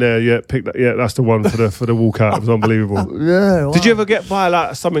 Unbelievable. Went in there, picked that. Yeah, that's the one for the walkout. It was unbelievable. Yeah. Wow. Did you ever get by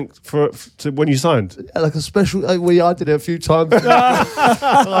like something to when you signed? Like a special? I did it a few times.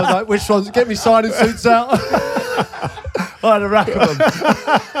 I was like, which ones? Get me signing suits out. I had a rack of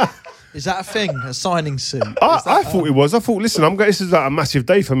them. Is that a thing? A signing suit? I thought it was. I thought, listen, this is like a massive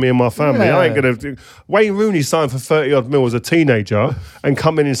day for me and my family. Yeah. I ain't gonna. Wayne Rooney signed for 30 odd mil as a teenager and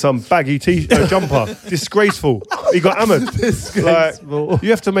come in some baggy jumper. Disgraceful. He got hammered. Disgraceful. Like,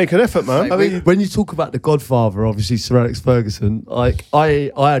 you have to make an effort, man. I mean, when you talk about the Godfather, obviously Sir Alex Ferguson, like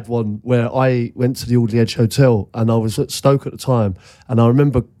I had one where I went to the Audley Edge Hotel and I was at Stoke at the time, and I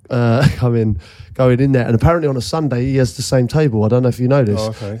remember going in there, and apparently on a Sunday he has the same table. I don't know if you know this.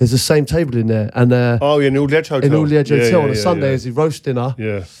 Oh, okay. There's the same table in there, and In the Audley Edge Hotel. in Audley Edge Hotel on a Sunday is his roast dinner.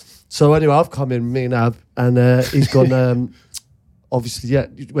 Yeah. So anyway, I've come in, me and Ab, and he's gone. Obviously, yeah.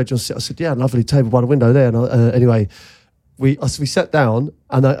 Where do you want to sit? I said, yeah, lovely table by the window there. And anyway, we sat down,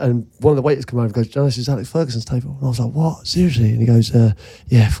 and one of the waiters came over and goes, "This is Alex Ferguson's table." And I was like, "What? Seriously?" And he goes, "Yeah,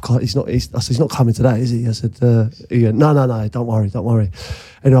 he's not. I said, he's not coming today, is he?" I said, he went, "No, don't worry."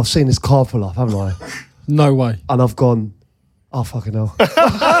 And I've seen this car pull up, haven't I? No way. And I've gone, oh, fucking hell.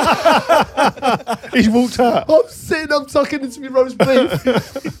 He's walked out. I'm tucking into my roast beef.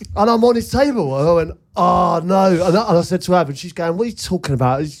 And I'm on his table. And I went, oh, no. And I said to Ab, and she's going, what are you talking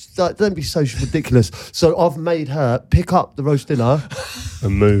about? It's like, don't be so ridiculous. So I've made her pick up the roast dinner.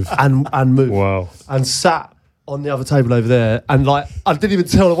 And move. And move. Wow. And sat on the other table over there. And like, I didn't even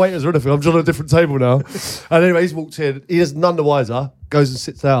tell the waiters or anything. I'm just on a different table now. And anyway, he's walked in. He is none the wiser. Goes and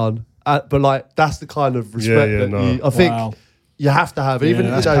sits down. But like, that's the kind of respect I think you have to have. Even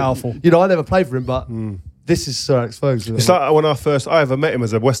that's powerful. You know, I never played for him, but this is Sir Alex Ferguson. It's like when I ever met him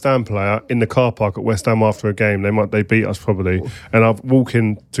as a West Ham player in the car park at West Ham after a game. They beat us probably, and I'm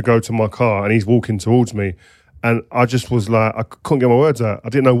walking to go to my car, and he's walking towards me, and I just was like, I couldn't get my words out. I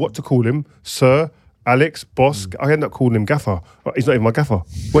didn't know what to call him, Sir, Alex, boss. I ended up calling him Gaffer. He's not even my gaffer.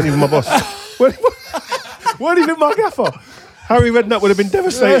 Weren't even my boss. weren't even my gaffer. Harry Redknapp would have been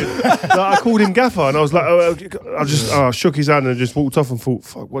devastated. Like, I called him Gaffer, and I was like, I shook his hand and just walked off and thought,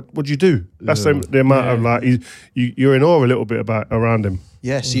 fuck, what'd you do? That's the amount of like, you're in awe a little bit around him.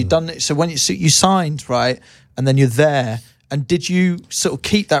 Yeah, so you've done it. So when you signed, right, and then you're there, and did you sort of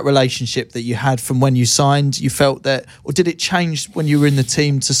keep that relationship that you had from when you signed? You felt that, or did it change when you were in the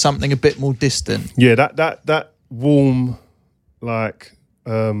team to something a bit more distant? Yeah, that warm, like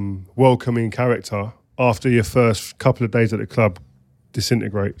welcoming character after your first couple of days at the club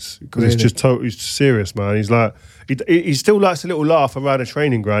disintegrates because it's just totally serious, man. He's like, he still likes a little laugh around a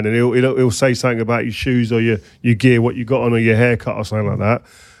training ground, and he'll say something about your shoes or your gear, what you got on, or your haircut or something like that.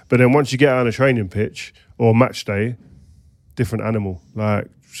 But then once you get out on a training pitch or match day, different animal. Like,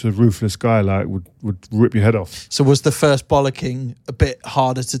 just a ruthless guy, like would rip your head off. So was the first bollocking a bit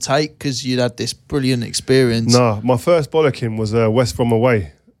harder to take because you'd had this brilliant experience? No, my first bollocking was West Brom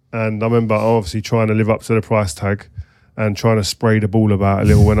away, and I remember obviously trying to live up to the price tag and trying to spray the ball about a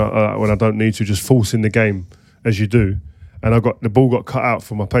little when I don't need to, just forcing the game as you do. And the ball got cut out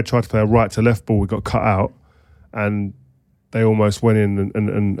from tried to play a right to left ball. It got cut out, and they almost went in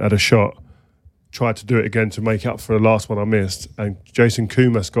and had a shot. Tried to do it again to make up for the last one I missed, and Jason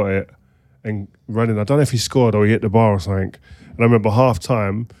Kumas got it and ran in. I don't know if he scored or he hit the bar or something. And I remember half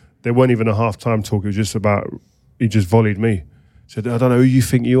time, there weren't even a half time talk. It was just about, he just volleyed me. Said, I don't know who you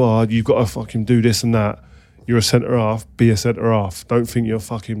think you are. You've got to fucking do this and that. You're a centre half. Be a centre half. Don't think you're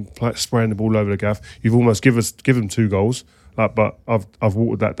fucking spraying the ball over the gaff. You've almost given 2 goals. Like, but I've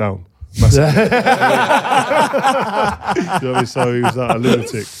watered that down. You know what I mean? So he was like a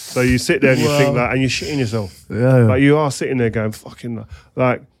lunatic. So you sit there and you think that, and you're shitting yourself. Yeah. Like, you are sitting there going, fucking,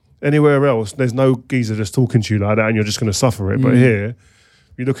 like, anywhere else, there's no geezer just talking to you like that, and you're just going to suffer it. But here,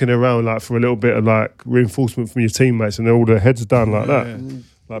 you're looking around like for a little bit of like reinforcement from your teammates, and they're all their heads down like that,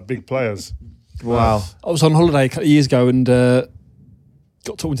 like big players. Wow. I was on holiday a couple of years ago and got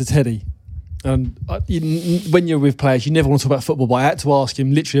talking to Teddy. And when you're with players, you never want to talk about football, but I had to ask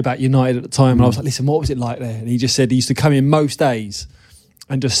him literally about United at the time. And I was like, listen, what was it like there? And he just said he used to come in most days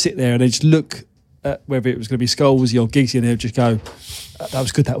and just sit there and they'd just look at whether it was going to be Scholesy or Giggsy, and they'd just go, that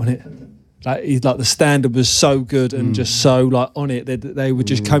was good, that wasn't it? Like the standard was so good and just so like on it. They would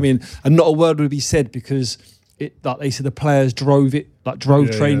just come in and not a word would be said because it, like they said, the players drove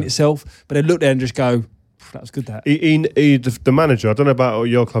training itself. But they'd look there and just go, that was good. That the manager, I don't know about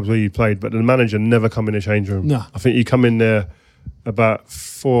your clubs where you played, but the manager never come in the change room. No, I think you come in there about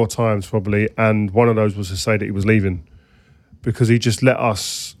 4 times probably, and one of those was to say that he was leaving because he just let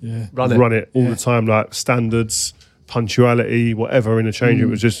us run it all the time, like standards, punctuality, whatever in the change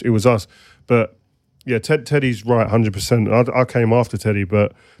room. It was us. But yeah, Teddy's right, 100%. I came after Teddy,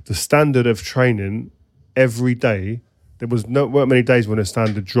 but the standard of training every day. There weren't many days when the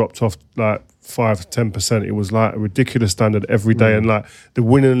standard dropped off like 5-10%. It was like a ridiculous standard every day, and like the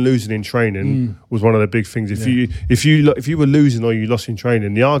winning and losing in training was one of the big things. If you were losing or you lost in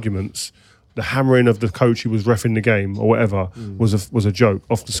training, the arguments, the hammering of the coach who was reffing the game or whatever was a joke,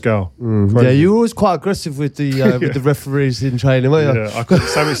 off the scale. Yeah, you were always quite aggressive with the referees in training, weren't you? Yeah, I could.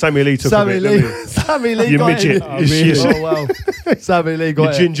 Sammy Lee took Sammy a bit. Lee, Sammy Lee, You got midget. it. Oh wow, Sammy Lee got You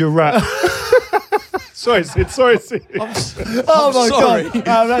it. ginger rat. Sorry, Sid. Oh my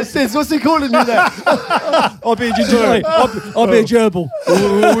god! Right, Sid, what's he calling you there? I'll be a ginger. I'll be a gerbil.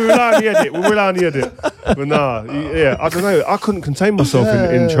 We rely on the edit. But nah, yeah, I don't know. I couldn't contain myself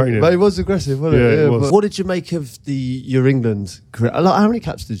in training. But he was aggressive, wasn't Yeah, it? it was. What did you make of your England career? Like, how many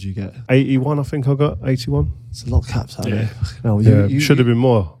caps did you get? 81, I think I got 81. It's a lot of caps out there. No, Should have been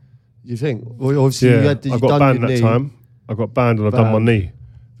more. You think? Well, obviously, Yeah, you I got banned that time. I got banned and I done my knee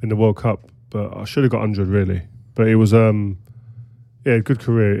in the World Cup. But I should have got 100 really. But it was good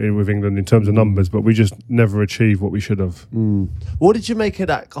career with England in terms of numbers, but we just never achieved what we should have. What did you make of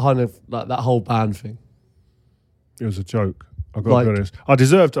that kind of like that whole ban thing? It was a joke. I've got to be honest. I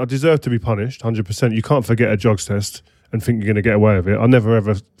deserved to be punished, 100%. You can't forget a jogs test and think you're going to get away with it. I never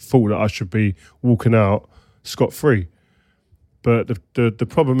ever thought that I should be walking out scot-free. But the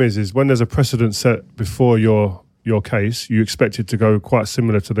problem is when there's a precedent set before your case, you expect it to go quite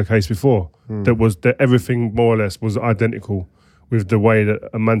similar to the case before. That everything more or less was identical with the way that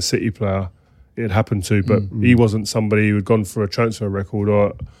a Man City player it happened to, but he wasn't somebody who had gone for a transfer record,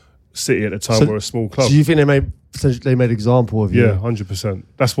 or City at the time were a small club. Do you think they made an example of you? Yeah, 100%.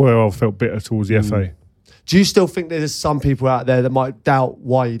 That's where I felt bitter towards the FA. Do you still think there's some people out there that might doubt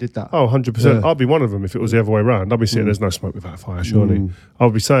why you did that? Oh, 100%. I'd be one of them if it was the other way around. I'd be saying there's no smoke without fire, surely.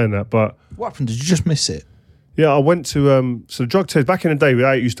 I'd be saying that, but... What happened? Did you just miss it? Yeah, I went to so the drug test back in the day.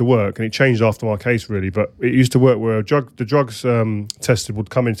 How it used to work, and it changed after my case really. But it used to work where the drugs tested would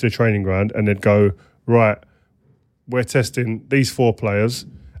come into the training ground, and they'd go, right, we're testing these 4 players,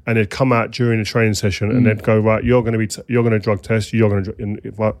 and they'd come out during the training session, and they'd go, right, you're going to drug test, you're going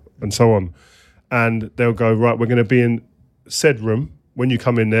to, and so on, and they'll go, right, we're going to be in said room when you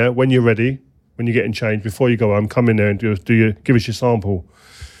come in there, when you're ready, when you're getting changed, before you go home, come in there and give us your sample.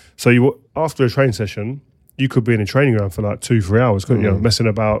 So after a training session, you could be in a training ground for like 2-3 hours, couldn't you? Messing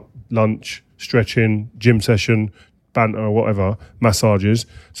about, lunch, stretching, gym session, banter or whatever, massages.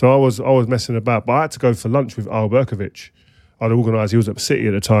 So I was messing about, but I had to go for lunch with Al Berkovic. I'd organised, he was at City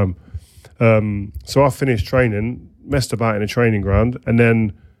at the time. So I finished training, messed about in a training ground, and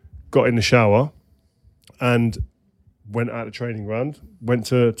then got in the shower and went out the training ground, went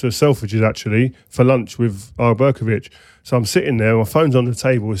to Selfridges actually for lunch with Al Berkovic. So I'm sitting there, my phone's on the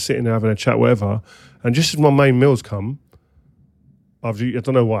table, we're sitting there having a chat, whatever, and just as my main meal's come, I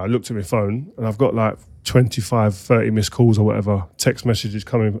don't know why, I looked at my phone and I've got like 25, 30 missed calls or whatever, text messages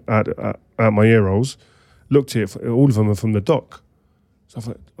coming out my ear rolls. Looked at it, all of them are from the doc. So I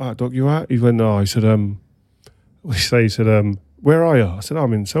thought, all right, doc, you all right? He went, no. He said, he said, where are you? I said,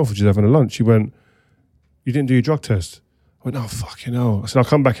 I'm in Selfridges having a lunch. He went, you didn't do your drug test? I went, oh, fucking hell. I said, I'll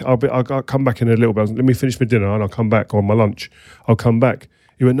come back. I'll come back in a little bit. Let me finish my dinner and I'll come back, or my lunch. I'll come back.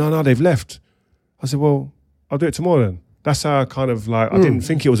 He went, no, they've left. I said, well, I'll do it tomorrow then. That's how I kind of like, I didn't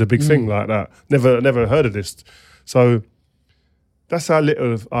think it was a big thing like that. Never heard of this. So that's how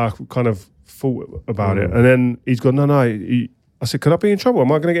little I kind of thought about it. And then he's gone, no. I said, could I be in trouble?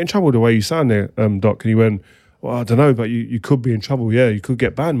 Am I going to get in trouble the way you sound there, Doc? And he went, well, I don't know, but you could be in trouble. Yeah, you could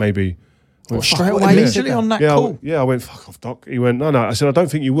get banned maybe. Well, straight away, literally on that call? I went, fuck off, Doc. He went, no. I said, I don't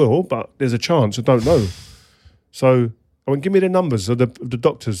think you will, but there's a chance. I don't know. So I went, give me the numbers of the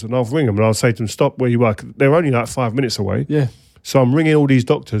doctors and I'll ring them and I'll say to them, stop where you are. They're only like 5 minutes away. Yeah. So I'm ringing all these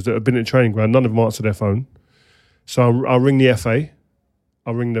doctors that have been at training ground. None of them answer their phone. So I'll ring the FA.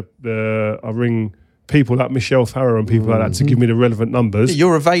 I'll ring people like Michelle Farrer and people like that to give me the relevant numbers.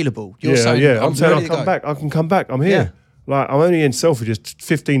 You're available. You're saying, I'm saying I'll come back. I can come back. I'm here. Yeah. Like, I'm only in Selfridges,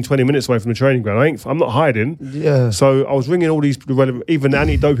 15, 20 minutes away from the training ground. I'm not hiding. Yeah. So I was ringing all these relevant, even the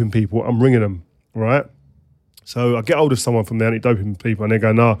anti-doping people, I'm ringing them, right? So I get hold of someone from the anti-doping people and they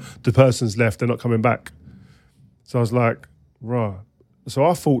go, nah, the person's left, they're not coming back. So I was like, right. So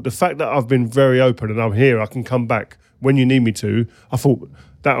I thought the fact that I've been very open and I'm here, I can come back when you need me to, I thought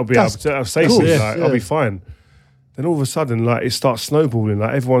that'll be able to say something, like, I'll be fine. Then all of a sudden, like, it starts snowballing.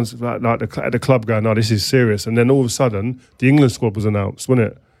 Like, everyone's like at the club going, no, this is serious. And then all of a sudden, the England squad was announced,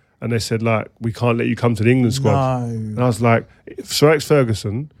 wasn't it? And they said, like, we can't let you come to the England squad. No. And I was like, Sir Alex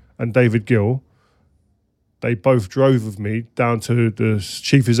Ferguson and David Gill, they both drove with me down to the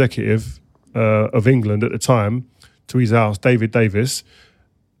chief executive of England at the time, to his house, David Davis,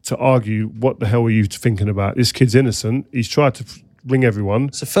 to argue, what the hell are you thinking about? This kid's innocent. He's tried to ring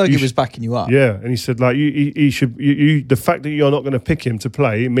everyone. So Fergie was backing you up. Yeah, and he said, like, he should. The fact that you're not going to pick him to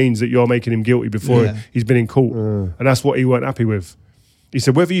play means that you're making him guilty before he's been in court, and that's what he weren't happy with. He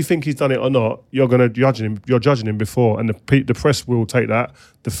said, whether you think he's done it or not, you're going to judge him. You're judging him before, and the press will take that,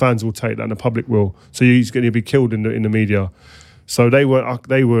 the fans will take that, and the public will. So he's going to be killed in the media. So they were.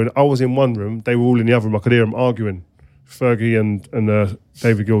 I was in one room. They were all in the other room. I could hear them arguing. Fergie and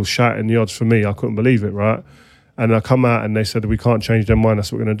David Gill shouting the odds for me. I couldn't believe it, right? And I come out and they said, we can't change their mind,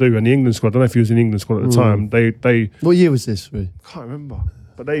 that's what we're going to do. And the England squad, I don't know if he was in the England squad at the time, they What year was this, Ree? Can't remember.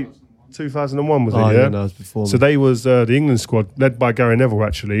 But 2001 was it, yeah? No, it was before. So they was, the England squad, led by Gary Neville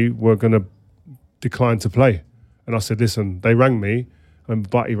actually, were going to decline to play. And I said, listen, they rang me, and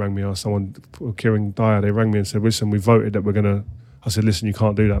Butty rang me, or someone, Kieran Dyer, they rang me and said, listen, we voted that we're going to, I said, listen, you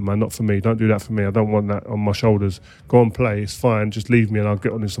can't do that, man, not for me, don't do that for me, I don't want that on my shoulders. Go and play, it's fine, just leave me and I'll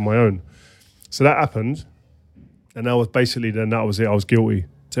get on this on my own. So that happened. And that was basically, then that was it. I was guilty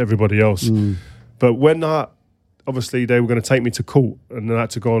to everybody else. But when obviously they were going to take me to court and I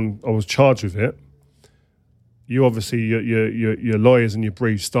had to go on, I was charged with it. You obviously, your lawyers and your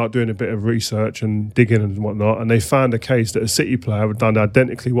briefs start doing a bit of research and digging and whatnot. And they found a case that a City player had done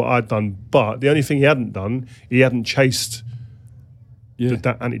identically what I'd done. But the only thing he hadn't done, he hadn't chased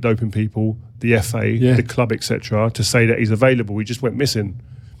the anti-doping people, the FA, the club, etc., to say that he's available. He just went missing.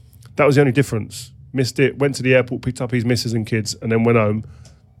 That was the only difference. Missed it, went to the airport, picked up his missus and kids, and then went home,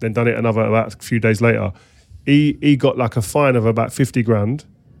 then done it about a few days later. He got like a fine of about 50 grand,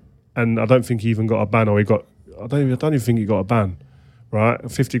 and I don't think he even got a ban, or I don't even think he got a ban, right? A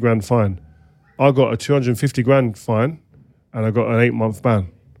 50 grand fine. I got a 250 grand fine, and I got an 8-month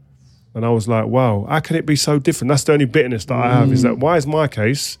ban. And I was like, wow, how can it be so different? That's the only bitterness that I have, is that why is my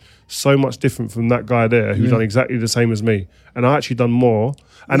case so much different from that guy there who's done exactly the same as me? And I actually done more.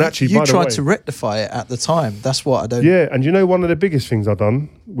 And actually, you tried to rectify it at the time. That's what I don't. Yeah, and you know, one of the biggest things I've done,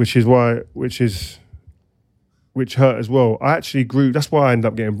 which is which hurt as well. I actually grew. That's why I ended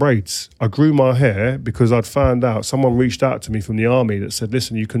up getting braids. I grew my hair because I'd found out someone reached out to me from the army that said,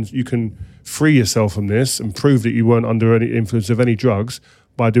 "Listen, you can free yourself from this and prove that you weren't under any influence of any drugs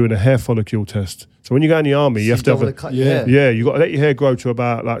by doing a hair follicle test." So when you go in the army, you have to have you got to let your hair grow to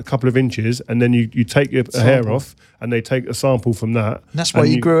about like a couple of inches, and then you take your hair off, and they take a sample from that. And that's why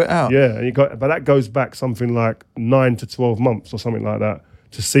you grew it out. Yeah, and but that goes back something like 9 to 12 months or something like that,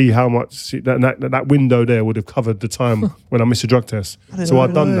 to see how much that window there would have covered the time when I missed a drug test. So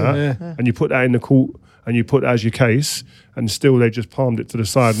I'd done that, and you put that in the court, and you put that as your case, and still they just palmed it to the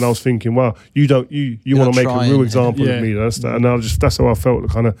side. And I was thinking, wow, you want to make a real example of me. And that's how I felt,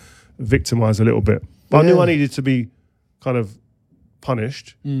 kind of victimised a little bit. But I knew I needed to be kind of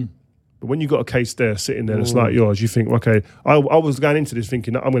punished. But when you got a case there sitting there that's like yours, you think, okay, I was going into this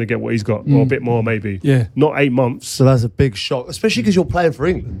thinking that I'm going to get what he's got, or a bit more maybe. Yeah. Not 8 months. So that's a big shock, especially because you're playing for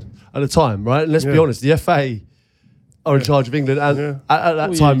England at the time, right? And let's be honest, the FA are in charge of England and at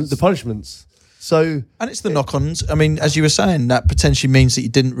that time, the punishments. So, and it's the knock-ons. I mean, as you were saying, that potentially means that you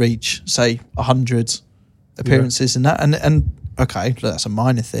didn't reach, say, 100 appearances in that. And okay, that's a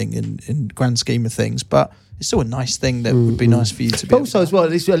minor thing in grand scheme of things, but it's still a nice thing that would be nice for you to be. Also, as well,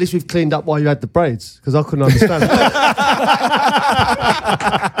 at least we've cleaned up why you had the braids, because I couldn't understand it.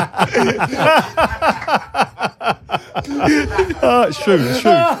 It's true. It's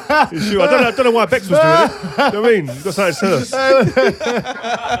true. I don't know why Bex was doing it. You know what I mean? You've got something to tell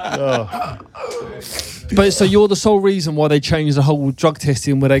us. But so you're the sole reason why they changed the whole drug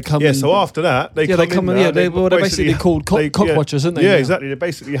testing, where they come in. So after that, they're basically called cock watchers, aren't they? Yeah, exactly. They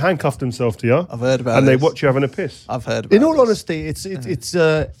basically handcuff themselves to you. I've heard about it. And they watch you having a piss. I've heard about it. In all honesty,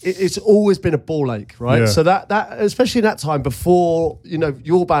 it's always been a ball ache, right? Yeah. So that especially in that time before,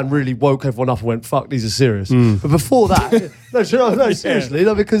 your band really woke everyone up and went, fuck, these are serious. But before that, seriously,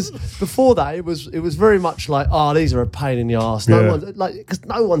 because before that it was very much like, these are a pain in the arse. Because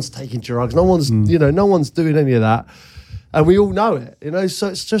no one's taking drugs, no one's no one's doing any of that, and we all know it. So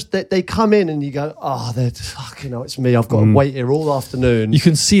it's just that they come in and you go, they're fucking it's me. I've got to wait here all afternoon. You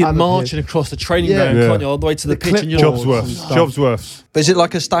can see it marching across the training ground, can't you, all the way to the pitch. And Jobs worth. But is it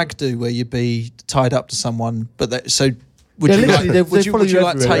like a stag do where you'd be tied up to someone? Would you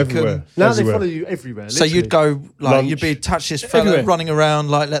like take them? Now they follow you everywhere. So you'd go you'd be attached to this fella running around,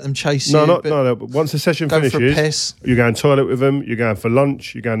 let them chase you. No. But once the session finishes, you're going to the toilet with them. You're going for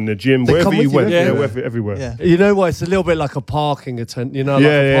lunch. You're going in the gym. Wherever you went, everywhere. Yeah. You know what? It's a little bit like a parking attendant.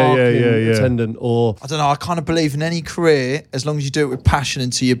 Attendant, or I don't know. I kind of believe in any career, as long as you do it with passion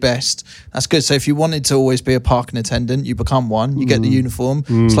and to your best, that's good. So if you wanted to always be a parking attendant, you become one. You get the uniform.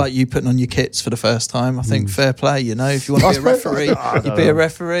 It's like you putting on your kits for the first time. I think fair play. If you want to be a referee, you'd be a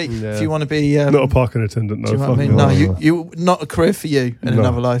referee. If you want to be not a parking attendant, no. Do you know what I mean? No, you not a career for you in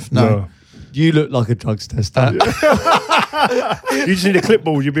another life. No. You look like a drugs tester. You just need a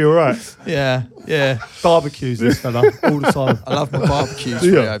clipboard, you'll be all right. Yeah. Barbecues, this fella, all the time. I love my barbecues.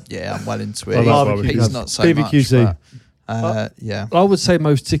 Yeah, I'm well into it. I love barbecues. He's not so BBQC. much. But, I would say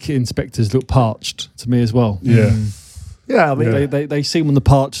most ticket inspectors look parched to me as well. Yeah. Yeah, I mean, they seem on the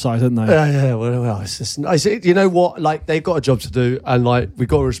parched side, don't they? Yeah. Well, it's just, you know what? Like, they've got a job to do, and we've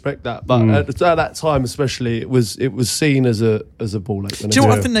got to respect that. But at that time, especially, it was seen as a ball ache. Do you know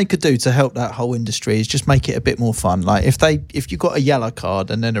what I think they could do to help that whole industry is just make it a bit more fun. Like, if you got a yellow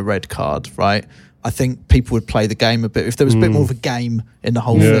card and then a red card, right? I think people would play the game a bit if there was a bit more of a game in the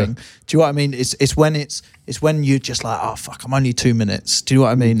whole thing. Do you know what I mean? It's when you're just like, oh fuck, I'm only 2 minutes. Do you know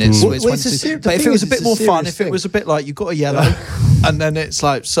what I mean? But if it was a bit more fun, if it was a bit like you got a yellow, and then it's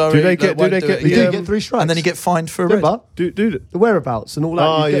like, sorry, do you get 3 strikes? And then you get fined for a red. Do the whereabouts and all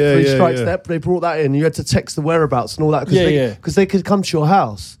that. You get 3 strikes. They brought that in. You had to text the whereabouts and all that because they could come to your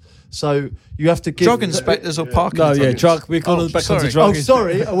house. So you have to give drug inspectors or parking. No, drug. We're going back onto drug. Oh,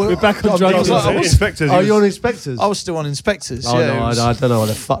 sorry. We're back on drug. Inspectors. Oh, you're on inspectors. I was still on inspectors. Oh no, I don't know what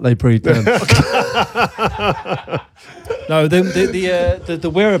the fuck they breed them. No,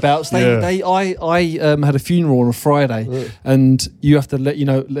 the whereabouts. I had a funeral on a Friday, and you have to let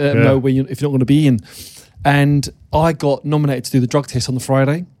them know if you're not going to be in. And I got nominated to do the drug test on the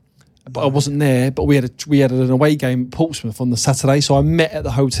Friday. But I wasn't there. But we had an away game at Portsmouth on the Saturday, so I met at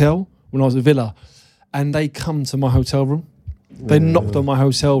the hotel when I was at Villa, and they come to my hotel room. They knocked on my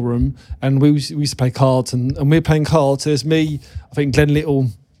hotel room, and we used to play cards, and we were playing cards. There's me, I think Glenn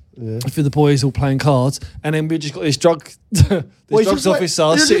Little, for the boys all playing cards, and then we just got this drugs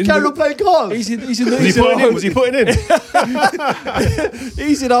officer sitting. Playing cards. He's in Was he putting in?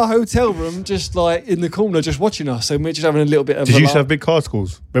 He's in our hotel room, just like in the corner, just watching us. So we're just having a little bit of. Did you used to have big card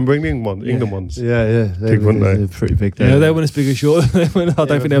schools? Remember England ones? Yeah. Big, weren't they? They're pretty big. Yeah, they weren't as big as yours. I don't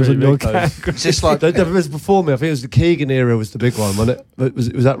think they was on your category. It's just like They was before me. I think it was the Keegan era was the big one, wasn't it? But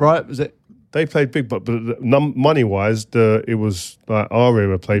was that right? Was it? They played big, but money wise, it was like our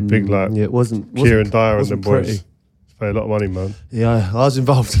era played big. Like it wasn't Kieran Dyer and them boys. Pretty. Pay a lot of money, man. Yeah, I was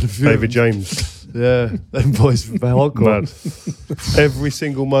involved in a few. David James. Yeah, them boys were hardcore. Mad. Every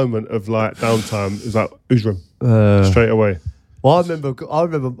single moment of like downtime is like Uzram straight away. Well, I remember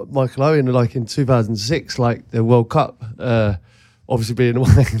Michael Owen like in 2006, like the World Cup. Obviously being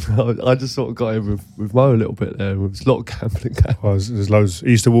away, I just sort of got in with Mo a little bit there. There was a lot of gambling. Well, there's loads. He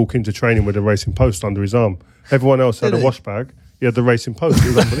used to walk into training with a racing post under his arm. Everyone else had a wash bag. He had the racing post.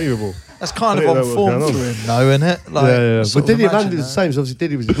 It was unbelievable. That's kind of on form for him, though, isn't it? Like, yeah. But Didier Mann did the same. So obviously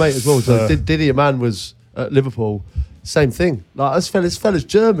Didier was his mate as well. So Didier Mann was at Liverpool. Same thing. Like this fella's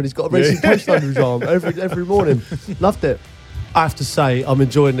German. He's got a racing post under his arm every morning. Loved it. I have to say, I'm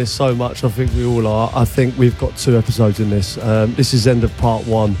enjoying this so much. I think we all are. I think we've got 2 episodes in this. This is the end of part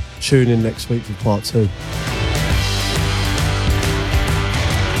 1. Tune in next week for part 2.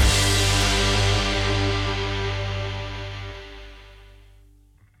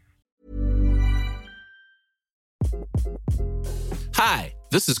 Hi,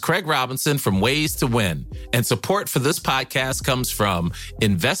 this is Craig Robinson from Ways to Win, and support for this podcast comes from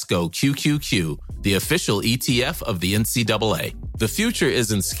Invesco QQQ, the official ETF of the NCAA. The future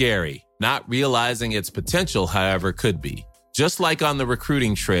isn't scary. Not realizing its potential, however, could be. Just like on the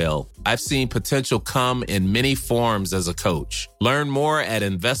recruiting trail, I've seen potential come in many forms as a coach. Learn more at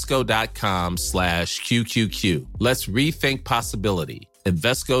Invesco.com/QQQ. Let's rethink possibility.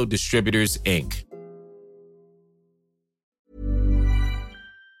 Invesco Distributors, Inc.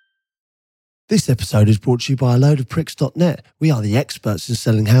 This episode is brought to you by AloadofPricks.net. We are the experts in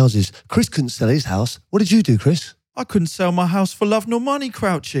selling houses. Chris couldn't sell his house. What did you do, Chris? I couldn't sell my house for love nor money,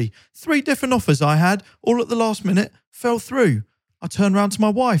 Crouchy. 3 different offers I had, all at the last minute, fell through. I turned round to my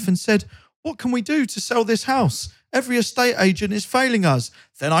wife and said, what can we do to sell this house? Every estate agent is failing us.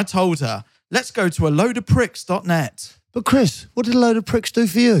 Then I told her, let's go to AloadofPricks.net. But Chris, what did A Load of Pricks do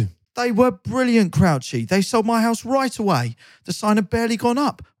for you? They were brilliant, Crouchy. They sold my house right away. The sign had barely gone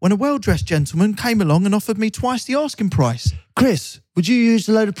up when a well-dressed gentleman came along and offered me twice the asking price. Chris, would you use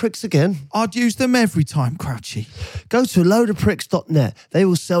A Load of Pricks again? I'd use them every time, Crouchy. Go to AloadofPricks.net. They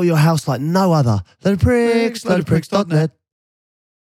will sell your house like no other. AloadofPricks.net.